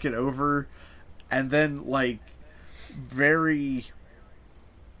and look it over, and then like very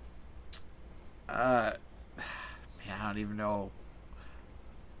I don't even know,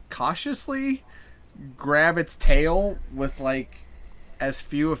 cautiously grab its tail with like as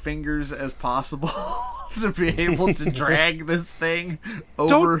few fingers as possible to be able to drag this thing over.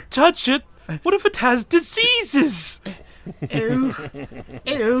 Don't touch it. What if it has diseases? Ew.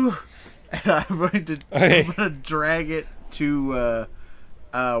 Ew. And I'm going to drag it to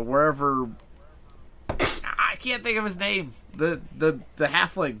wherever. I can't think of his name. The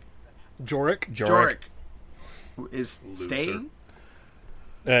halfling. Jorik Is staying.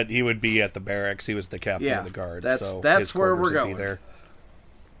 He would be at the barracks. He was the captain of the guard. That's his where we're quarters would going. be there.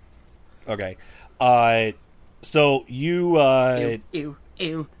 Okay. So you. Ew.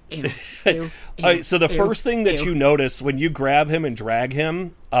 So the first thing that you notice when you grab him and drag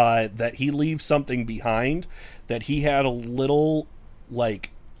him, that he leaves something behind. That he had a little,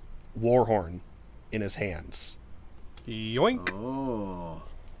 like, war horn in his hands. Yoink. Oh.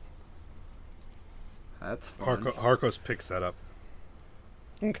 That's fun. Harkos picks that up.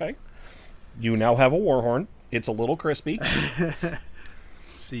 Okay. You now have a war horn. It's a little crispy.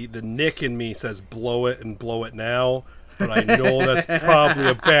 See, the Nick in me says blow it and blow it now, but I know that's probably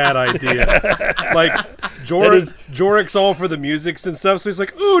a bad idea. Like, Jorik's all for the musics and stuff, so he's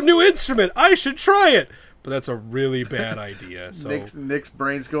like, ooh, new instrument, I should try it. But that's a really bad idea. So Nick's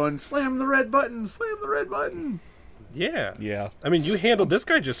brain's going, slam the red button. Yeah. I mean, you handled this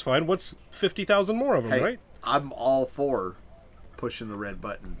guy just fine. What's 50,000 more of them, right? I'm all for pushing the red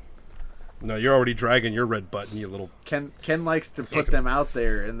button. No, you're already dragging your red button, you little... Ken likes to put them out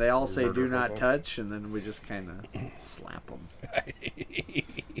there, and they all say do not touch, and then we just kind of slap them.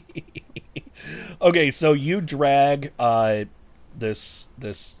 Okay, so you drag this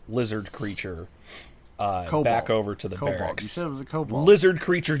lizard creature back over to the barracks. You said it was a kobold. Lizard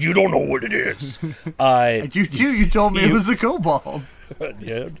creature, you don't know what it is. You do. You told me it was a kobold.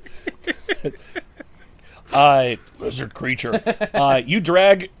 Yeah. Lizard creature. You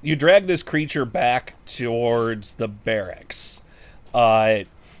drag this creature back towards the barracks.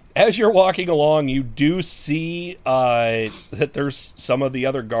 As you're walking along, you do see that there's some of the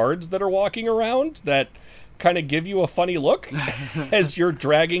other guards that are walking around that kind of give you a funny look as you're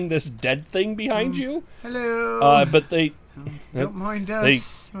dragging this dead thing behind you. Hello. But they don't mind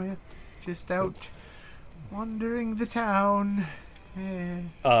us. We're just out wandering the town.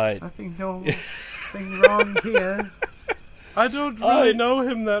 Nothing wrong here. I don't really know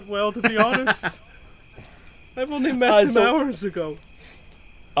him that well, to be honest. I've only met him hours ago.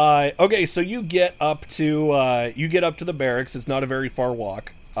 Okay, so you get up to the barracks. It's not a very far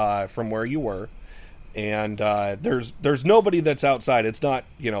walk from where you were, and there's nobody that's outside. It's not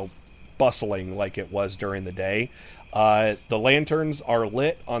bustling like it was during the day. The lanterns are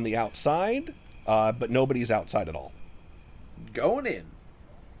lit on the outside, but nobody's outside at all. Going in.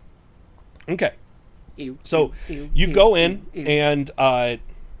 Okay. So you go in and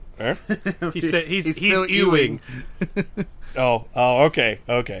he said he's ewing. Oh, okay.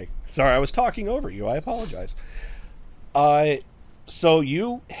 Sorry, I was talking over you. I apologize. So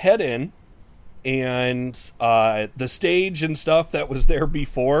you head in, and the stage and stuff that was there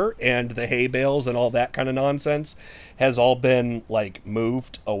before, and the hay bales and all that kind of nonsense has all been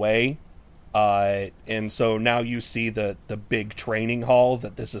moved away. And so now you see the big training hall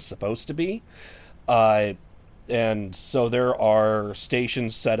that this is supposed to be. And so there are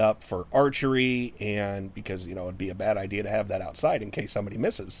stations set up for archery, and because, it'd be a bad idea to have that outside in case somebody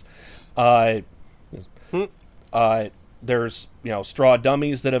misses. There's, straw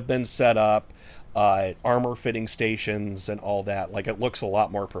dummies that have been set up, armor fitting stations and all that. It looks a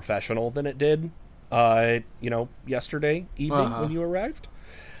lot more professional than it did, yesterday evening when you arrived.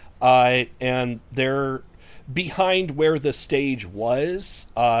 And there, behind where the stage was,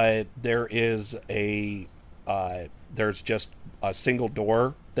 there is there's just a single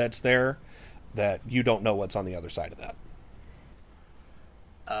door that's there that you don't know what's on the other side of that.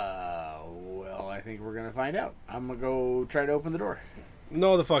 Well, I think we're gonna find out. I'm gonna go try to open the door.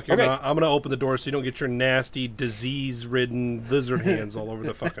 No, the fuck you're not. I'm gonna open the door so you don't get your nasty, disease-ridden lizard hands all over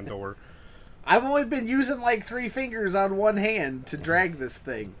the fucking door. I've only been using 3 fingers on one hand to drag this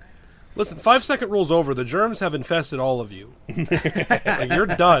thing. Listen, 5-second rule's over. The germs have infested all of you. You're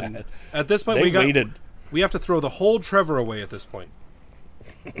done. At this point, we have to throw the whole Trevor away at this point.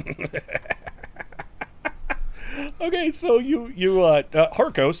 Okay, so you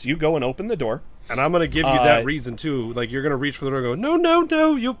Harkos, you go and open the door. And I'm going to give you that reason, too. Like, you're going to reach for the door and go,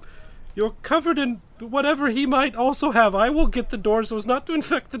 no, you're covered in whatever he might also have. I will get the door so as not to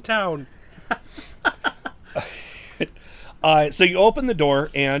infect the town. So you open the door,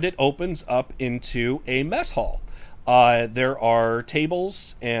 and it opens up into a mess hall. There are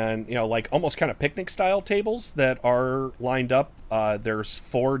tables and, like almost kind of picnic-style tables that are lined up. There's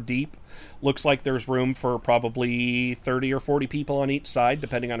 4 deep. Looks like there's room for probably 30 or 40 people on each side,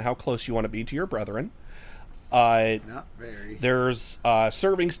 depending on how close you want to be to your brethren. Not very. There's a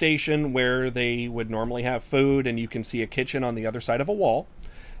serving station where they would normally have food, and you can see a kitchen on the other side of a wall.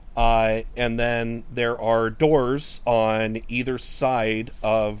 And then there are doors on either side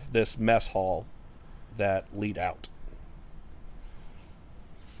of this mess hall that lead out.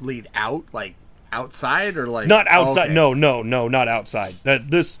 Lead out? Like outside or like... Not outside. Okay. No, not outside.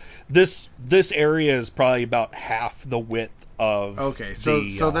 This area is probably about half the width of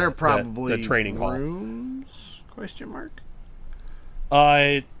so they're probably the training hall. Rooms? Question mark?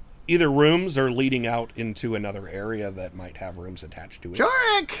 Either rooms or leading out into another area that might have rooms attached to it.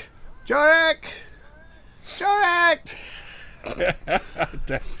 Jorik!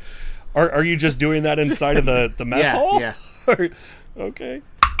 Are you just doing that inside of the mess hall? Yeah. Okay.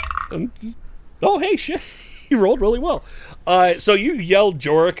 Oh, hey, shit. You rolled really well. So you yelled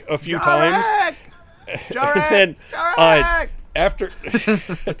Jorik a few times. Jorik! And after...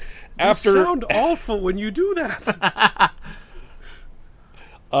 You sound awful when you do that.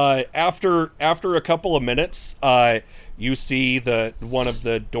 After a couple of minutes, you see one of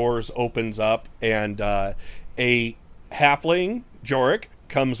the doors opens up, and a halfling, Jorik,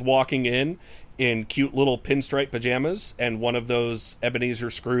 comes walking in cute little pinstripe pajamas and one of those Ebenezer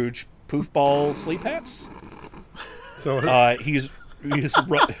Scrooge poofball sleep hats. So he's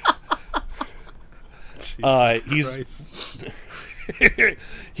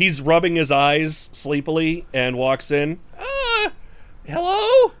rubbing his eyes sleepily and walks in.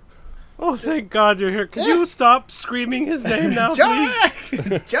 Hello? Oh, thank God you're here. Can you stop screaming his name now, please?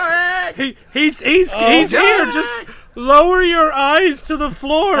 Jorik! He's here. Just lower your eyes to the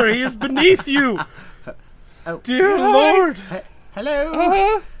floor. He is beneath you. Dear Lord.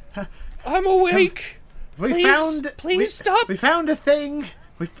 Hello? I'm awake. Please stop. We found a thing.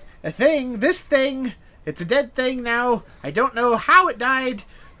 This thing. It's a dead thing now. I don't know how it died,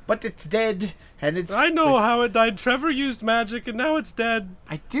 but it's dead. And I know how it died. Trevor used magic, and now it's dead.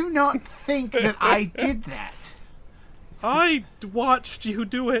 I do not think that I did that. I watched you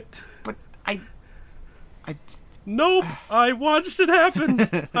do it. But Nope, I watched it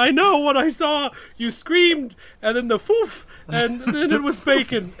happen. I know what I saw. You screamed, and then the foof, and then it was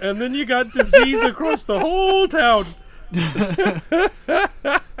bacon, and then you got disease across the whole town.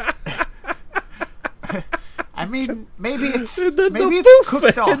 I mean, maybe it's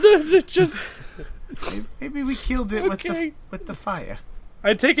cooked off. It's just... Maybe we killed it with the fire.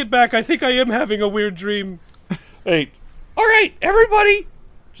 I take it back. I think I am having a weird dream. Hey, all right, everybody,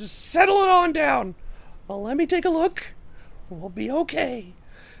 just settle it on down. Well, let me take a look. We'll be okay.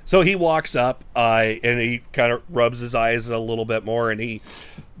 So he walks up, and he kind of rubs his eyes a little bit more, and he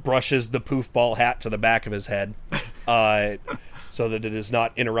brushes the poofball hat to the back of his head, so that it is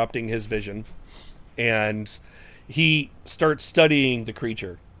not interrupting his vision. And he starts studying the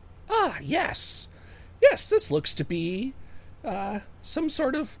creature. Yes, this looks to be some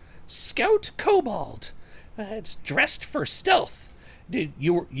sort of scout kobold. It's dressed for stealth. Did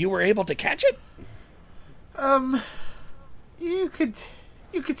you were able to catch it? You could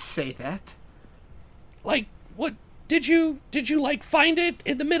say that. Like, what did you like find it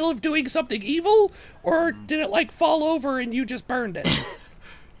in the middle of doing something evil, or did it like fall over and you just burned it?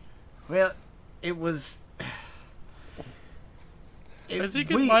 Well, it was. I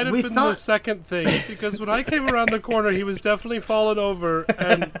think it might have been the second thing, because when I came around the corner, he was definitely fallen over,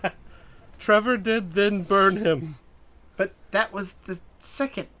 and Trevor did then burn him. But that was the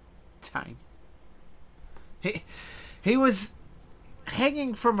second time. He was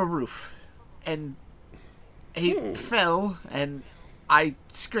hanging from a roof, and he fell, and I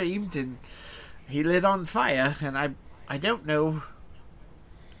screamed, and he lit on fire, and I don't know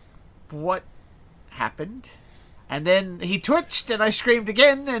what happened. And then he twitched, and I screamed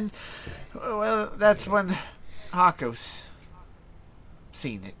again, and, well, that's when Hakos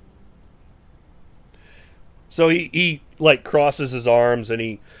seen it. So he like, crosses his arms, and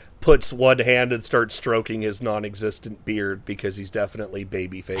he puts one hand and starts stroking his non-existent beard, because he's definitely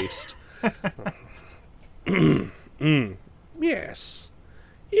baby-faced. Yes.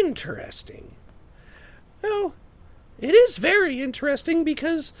 Interesting. Well, it is very interesting,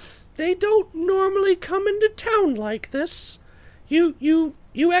 because they don't normally come into town like this. you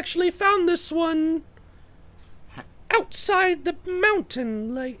actually found this one outside the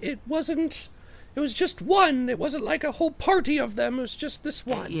mountain. Like, it was just one. It wasn't like a whole party of them. It was just this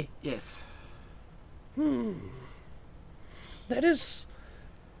one. Yes. That is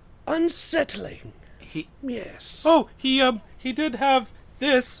unsettling. Yes. Oh, he did have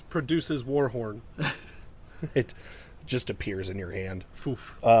this. Produces Warhorn. It just appears in your hand.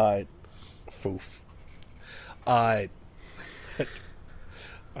 Foof. Foof. I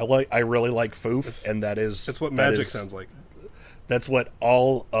really like foof, and that's what magic sounds like. That's what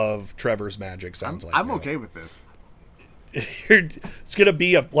all of Trevor's magic sounds like. I'm okay with this. It's gonna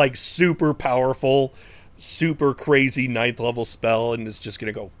be a super powerful, super crazy 9th level spell, and it's just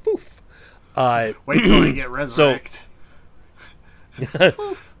gonna go poof. Wait till I get resurrect.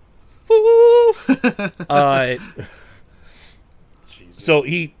 Poof. So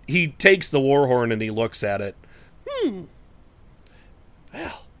he takes the Warhorn and he looks at it.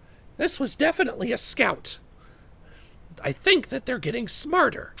 Well, this was definitely a scout. I think that they're getting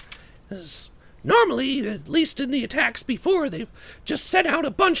smarter. As normally, at least in the attacks before, they've just sent out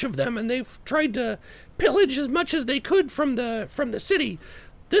a bunch of them and they've tried to pillage as much as they could from the city.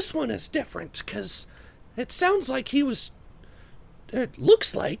 This one is different because it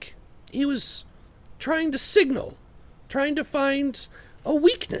looks like he was trying to signal, trying to find a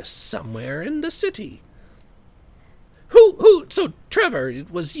weakness somewhere in the city. So Trevor,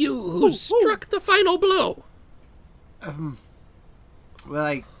 it was you who struck the final blow.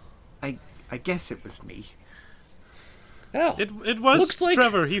 Well, I guess it was me. Oh, it was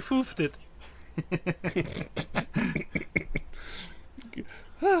Trevor. He foofed it.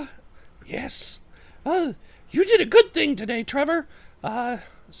 Yes. You did a good thing today, Trevor.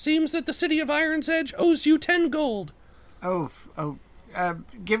 Seems that the city of Iron's Edge owes you 10 gold. Give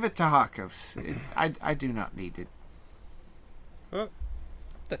it to Hakos. I do not need it.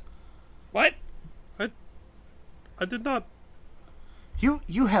 What? I did not.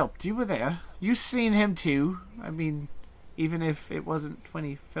 You helped. You were there. You seen him too. I mean, even if it wasn't when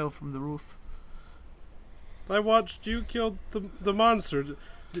he fell from the roof. I watched you kill the monster.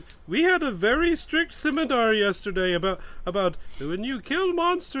 We had a very strict seminar yesterday about when you kill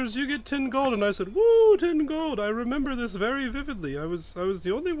monsters you get 10 gold, and I said, "Woo, 10 gold!" I remember this very vividly. I was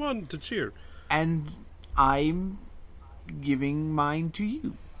the only one to cheer. And I'm giving mine to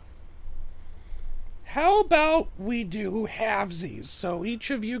you. How about we do halvesies, so each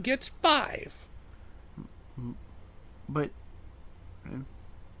of you gets 5? But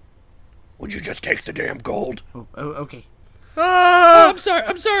would you just take the damn gold? Oh, okay. Oh, I'm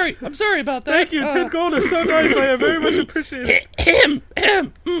sorry about that. Thank you. 10 gold is so nice. I very much appreciate it.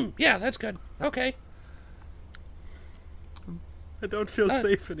 Yeah, that's good. Okay. I don't feel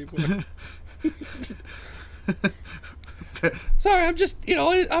safe anymore. Sorry, I'm just,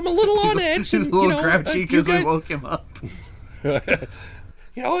 I'm a little on edge. He's a little grouchy because we woke him up. I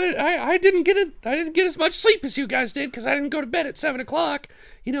didn't get it. I didn't get as much sleep as you guys did because I didn't go to bed at 7:00.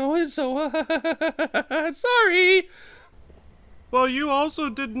 So sorry. Well, you also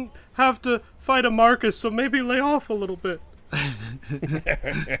didn't have to fight a Marcus, so maybe lay off a little bit.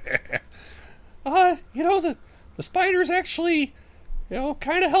 The spider's actually,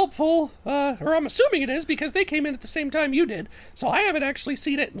 kind of helpful. Or I'm assuming it is because they came in at the same time you did. So I haven't actually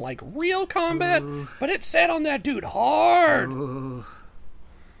seen it in real combat, but it sat on that dude hard.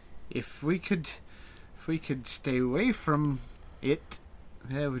 If we could stay away from it,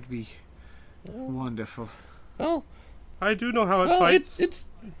 that would be wonderful. Well, I do know how it fights.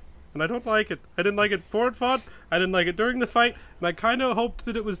 And I don't like it. I didn't like it before it fought. I didn't like it during the fight, and I kind of hoped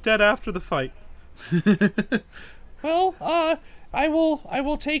that it was dead after the fight. Well, I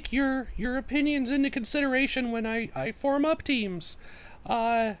will take your opinions into consideration when I form up teams.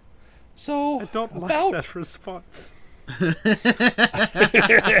 So I don't like that response.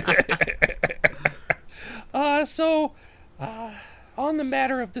 On the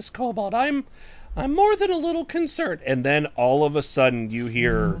matter of this kobold, I'm more than a little concerned. And then all of a sudden you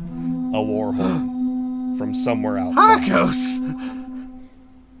hear a war horn from somewhere outside. Hakos!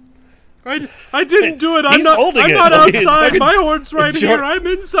 I didn't do it. I'm not outside. My horn's right here. I'm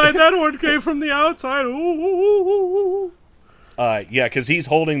inside. That horn came from the outside. Ooh. Yeah, because he's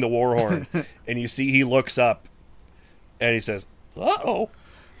holding the war horn, and you see he looks up, and he says, "Uh-oh."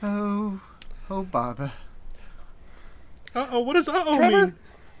 Oh, bother. Uh-oh, what does uh-oh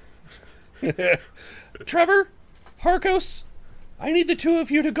mean? Trevor, Harkos, I need the two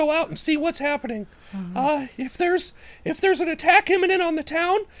of you to go out and see what's happening. If there's an attack imminent on the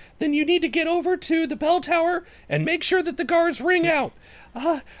town, then you need to get over to the bell tower and make sure that the guards ring out.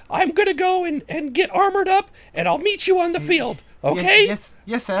 I'm gonna go and get armored up, and I'll meet you on the field. Okay?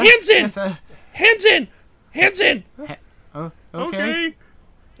 Yes, sir. Hands in! Yes, sir. Hands in! Hands in! Okay.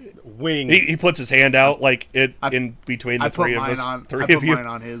 Wing. He puts his hand out like in between the three of us. I Three put of you. mine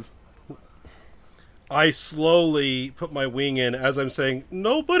on his. I slowly put my wing in as I'm saying,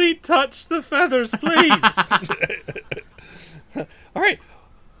 "Nobody touch the feathers, please." All right.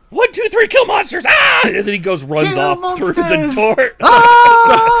 1, 2, 3, kill monsters! Ah! And then he runs Kill off monsters! through the door.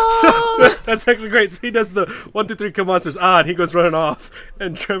 So that's actually great. So he does the 1, 2, 3, kill monsters, and he goes running off.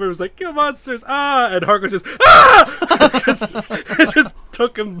 And Trevor was like, kill monsters, and Harko's just, it just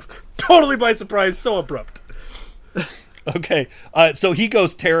took him totally by surprise, so abrupt. Okay, so he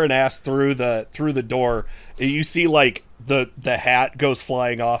goes tearing ass through the door. You see, like, the hat goes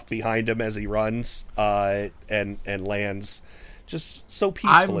flying off behind him as he runs, and lands just so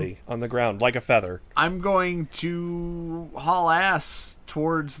peacefully on the ground, like a feather. I'm going to haul ass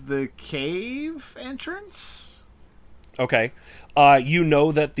towards the cave entrance. Okay. You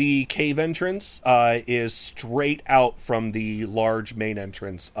know that the cave entrance is straight out from the large main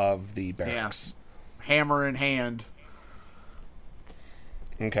entrance of the barracks. Yeah. Hammer in hand.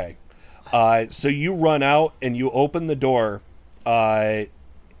 Okay. So you run out and you open the door, and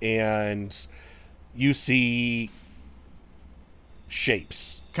you see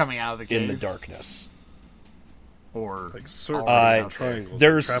shapes coming out of the cave in the darkness. Or like circles, triangles,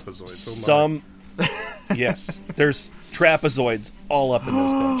 there's trapezoids. some yes, there's trapezoids all up in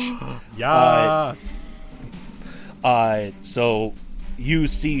this bitch. Yes. So you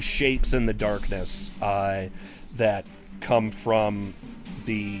see shapes in the darkness that come from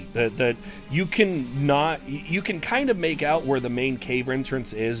the you can kind of make out where the main cave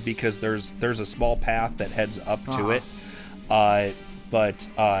entrance is because there's a small path that heads up to it. But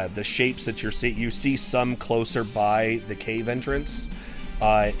the shapes that you see some closer by the cave entrance,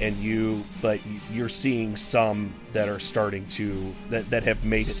 and you're seeing some that are starting to that have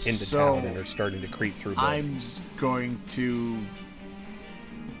made it into town and are starting to creep through buildings. I'm going to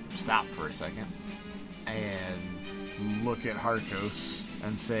stop for a second and look at Harkos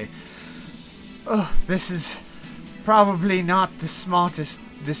and say, "Oh, this is probably not the smartest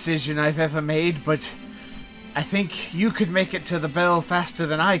decision I've ever made, but I think you could make it to the bell faster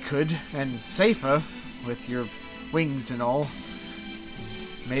than I could, and safer, with your wings and all.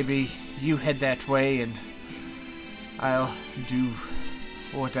 Maybe you head that way, and I'll do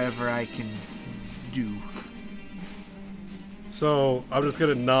whatever I can do." So I'm just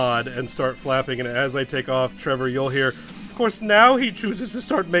going to nod and start flapping, and as I take off, Trevor, you'll hear, of course, now he chooses to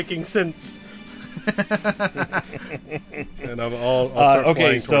start making sense. And I'll start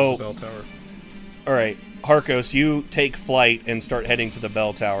flying towards the bell tower. All right. Harkos, you take flight and start heading to the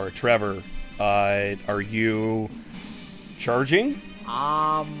bell tower. Trevor, are you charging?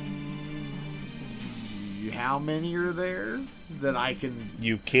 How many are there that I can...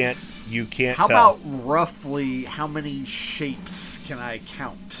 You can't How tell. about roughly how many shapes can I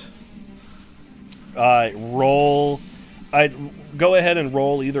count? Roll... go ahead and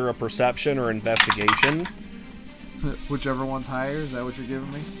roll either a perception or investigation. Whichever one's higher, is that what you're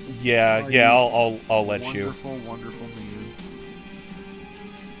giving me? Yeah, I'll let you. Wonderful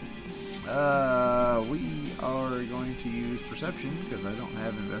man. We are going to use perception because I don't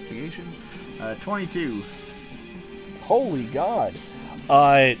have investigation. 22. Holy God!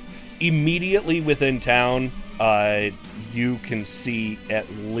 Immediately within town, you can see at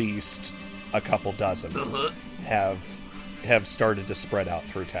least a couple dozen have started to spread out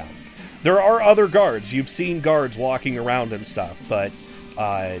through town. There are other guards. You've seen guards walking around and stuff, but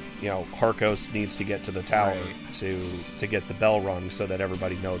Harkos needs to get to the tower to get the bell rung so that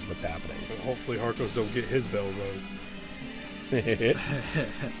everybody knows what's happening. Hopefully Harkos don't get his bell rung.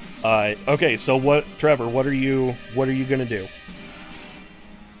 Okay, so Trevor, what are you gonna do?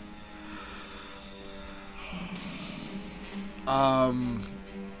 I'm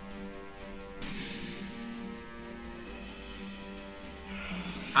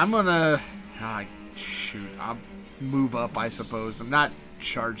gonna... I'll move up, I suppose. I'm not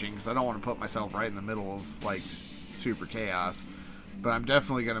charging, because I don't want to put myself right in the middle of, like, super chaos. But I'm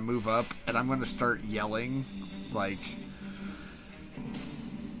definitely gonna move up, and I'm gonna start yelling, like...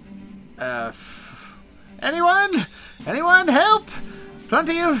 Anyone? Anyone help?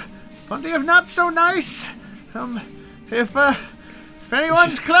 Plenty of not so nice. If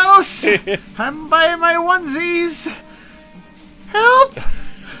anyone's close, I'm by my onesies. Help!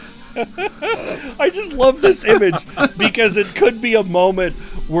 I just love this image because it could be a moment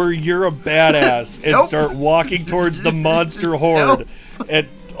where you're a badass and start walking towards the monster horde and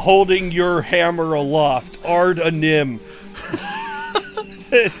holding your hammer aloft, Ard Anim.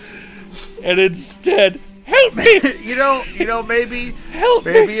 And instead, Help me! Maybe Help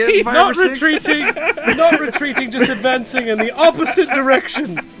maybe in 5 Not or 6, retreating, just advancing in the opposite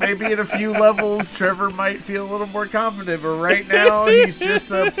direction. maybe in a few levels, Trevor might feel a little more confident. But right now, he's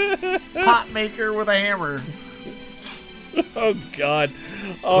just a pot maker with a hammer. Oh God!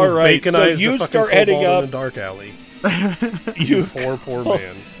 All right, so you start heading up in a dark alley. You Poor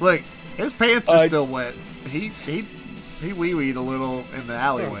man. Look, his pants are still wet. He wee-weed a little in the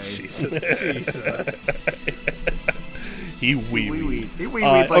alleyway. Jesus. He wee-weed. He wee-weed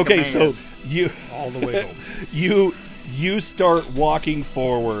like okay, a man. so you All the way home. you start walking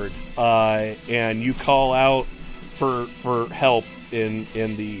forward, and you call out for help in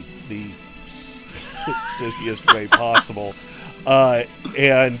the sissiest way possible,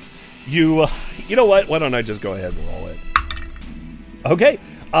 and you know what? Why don't I just go ahead and roll it? Okay,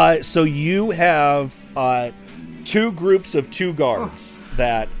 so you have 2 groups of 2 guards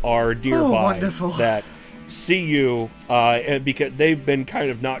that are nearby that see you, and because they've been kind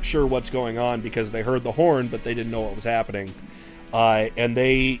of not sure what's going on because they heard the horn, but they didn't know what was happening, and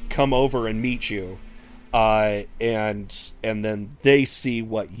they come over and meet you, and then they see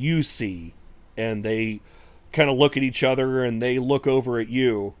what you see, and they kind of look at each other, and they look over at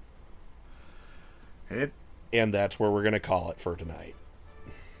you, and that's where we're going to call it for tonight.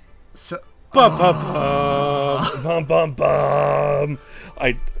 So, bum bum bum.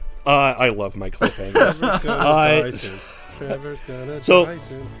 I love my cliffhangers. Trevor's gonna die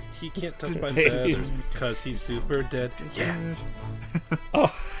soon. He can't touch my feathers because he's super dead. Yeah.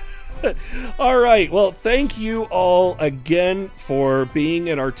 All right. Well, thank you all again for being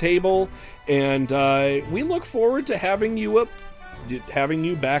at our table, and we look forward to having you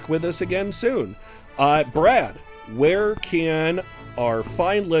back with us again soon. Brad, where can our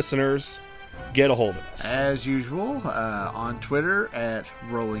fine listeners get a hold of us? As usual, on Twitter at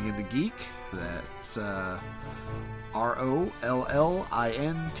Rolling in the Geek. That's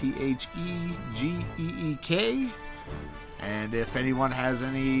ROLLINTHEGEEK. And if anyone has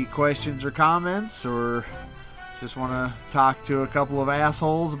any questions or comments, or just want to talk to a couple of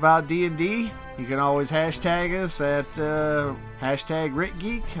assholes about D&D, you can always hashtag us at hashtag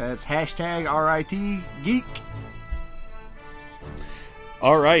RitGeek. That's hashtag RIT Geek.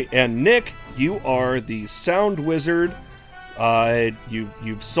 All right, and Nick, you are the sound wizard.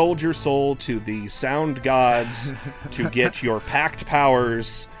 You've sold your soul to the sound gods to get your packed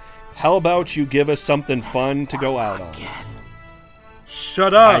powers. How about you give us something fun to go out on?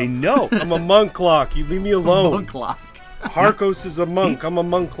 Shut up! I know. I'm a monk lock. You leave me alone. Monk lock. Harkos is a monk. I'm a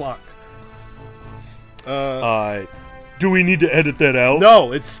monk lock. Do we need to edit that out?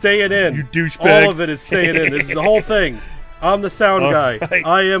 No, it's staying in. You douchebag. All of it is staying in. This is the whole thing. I'm the sound guy. Right.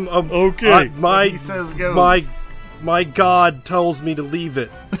 I am a... Okay. What he says goes. My God tells me to leave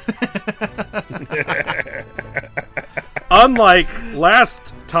it. Unlike last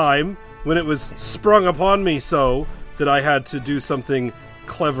time, when it was sprung upon me so that I had to do something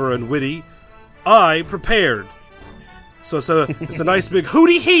clever and witty, I prepared. So it's a nice big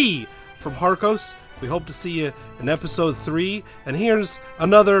hooty-hee from Harkos. We hope to see you in episode 3. And here's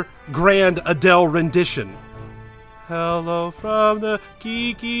another grand Adele rendition. Hello from the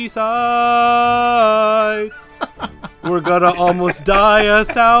geeky side. We're gonna almost die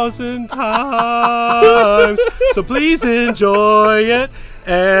 1,000 times. So please enjoy it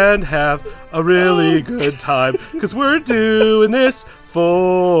and have a really good time. Because we're doing this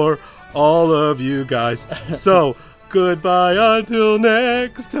for all of you guys. So goodbye until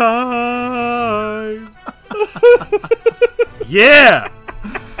next time. Yeah!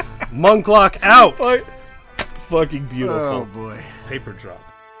 Monklock out! Fucking beautiful. Oh boy. Paper drop.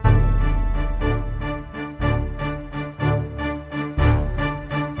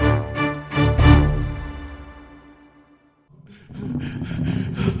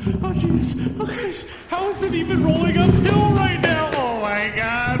 Oh, jeez. Oh, guys. How is it even rolling uphill right now? Oh, my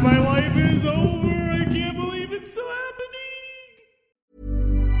God. My life is over. I can't believe it's still happening.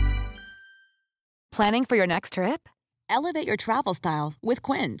 Planning for your next trip? Elevate your travel style with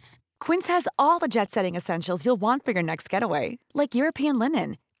Quince. Quince has all the jet-setting essentials you'll want for your next getaway, like European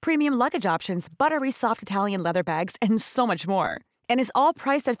linen, premium luggage options, buttery soft Italian leather bags, and so much more. And is all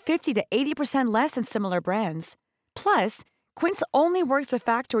priced at 50 to 80% less than similar brands. Plus, Quince only works with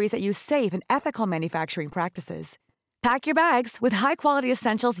factories that use safe and ethical manufacturing practices. Pack your bags with high-quality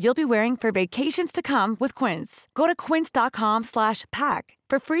essentials you'll be wearing for vacations to come with Quince. Go to quince.com/pack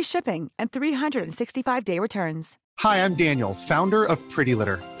for free shipping and 365-day returns. Hi, I'm Daniel, founder of Pretty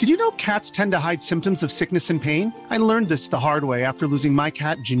Litter. Did you know cats tend to hide symptoms of sickness and pain? I learned this the hard way after losing my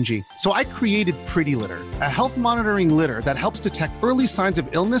cat, Gingy. So I created Pretty Litter, a health monitoring litter that helps detect early signs of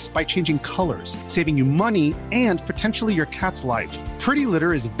illness by changing colors, saving you money and potentially your cat's life. Pretty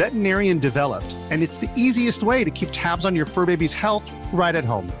Litter is veterinarian developed, and it's the easiest way to keep tabs on your fur baby's health right at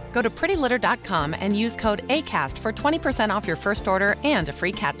home. Go to prettylitter.com and use code ACAST for 20% off your first order and a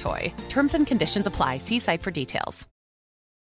free cat toy. Terms and conditions apply. See site for details.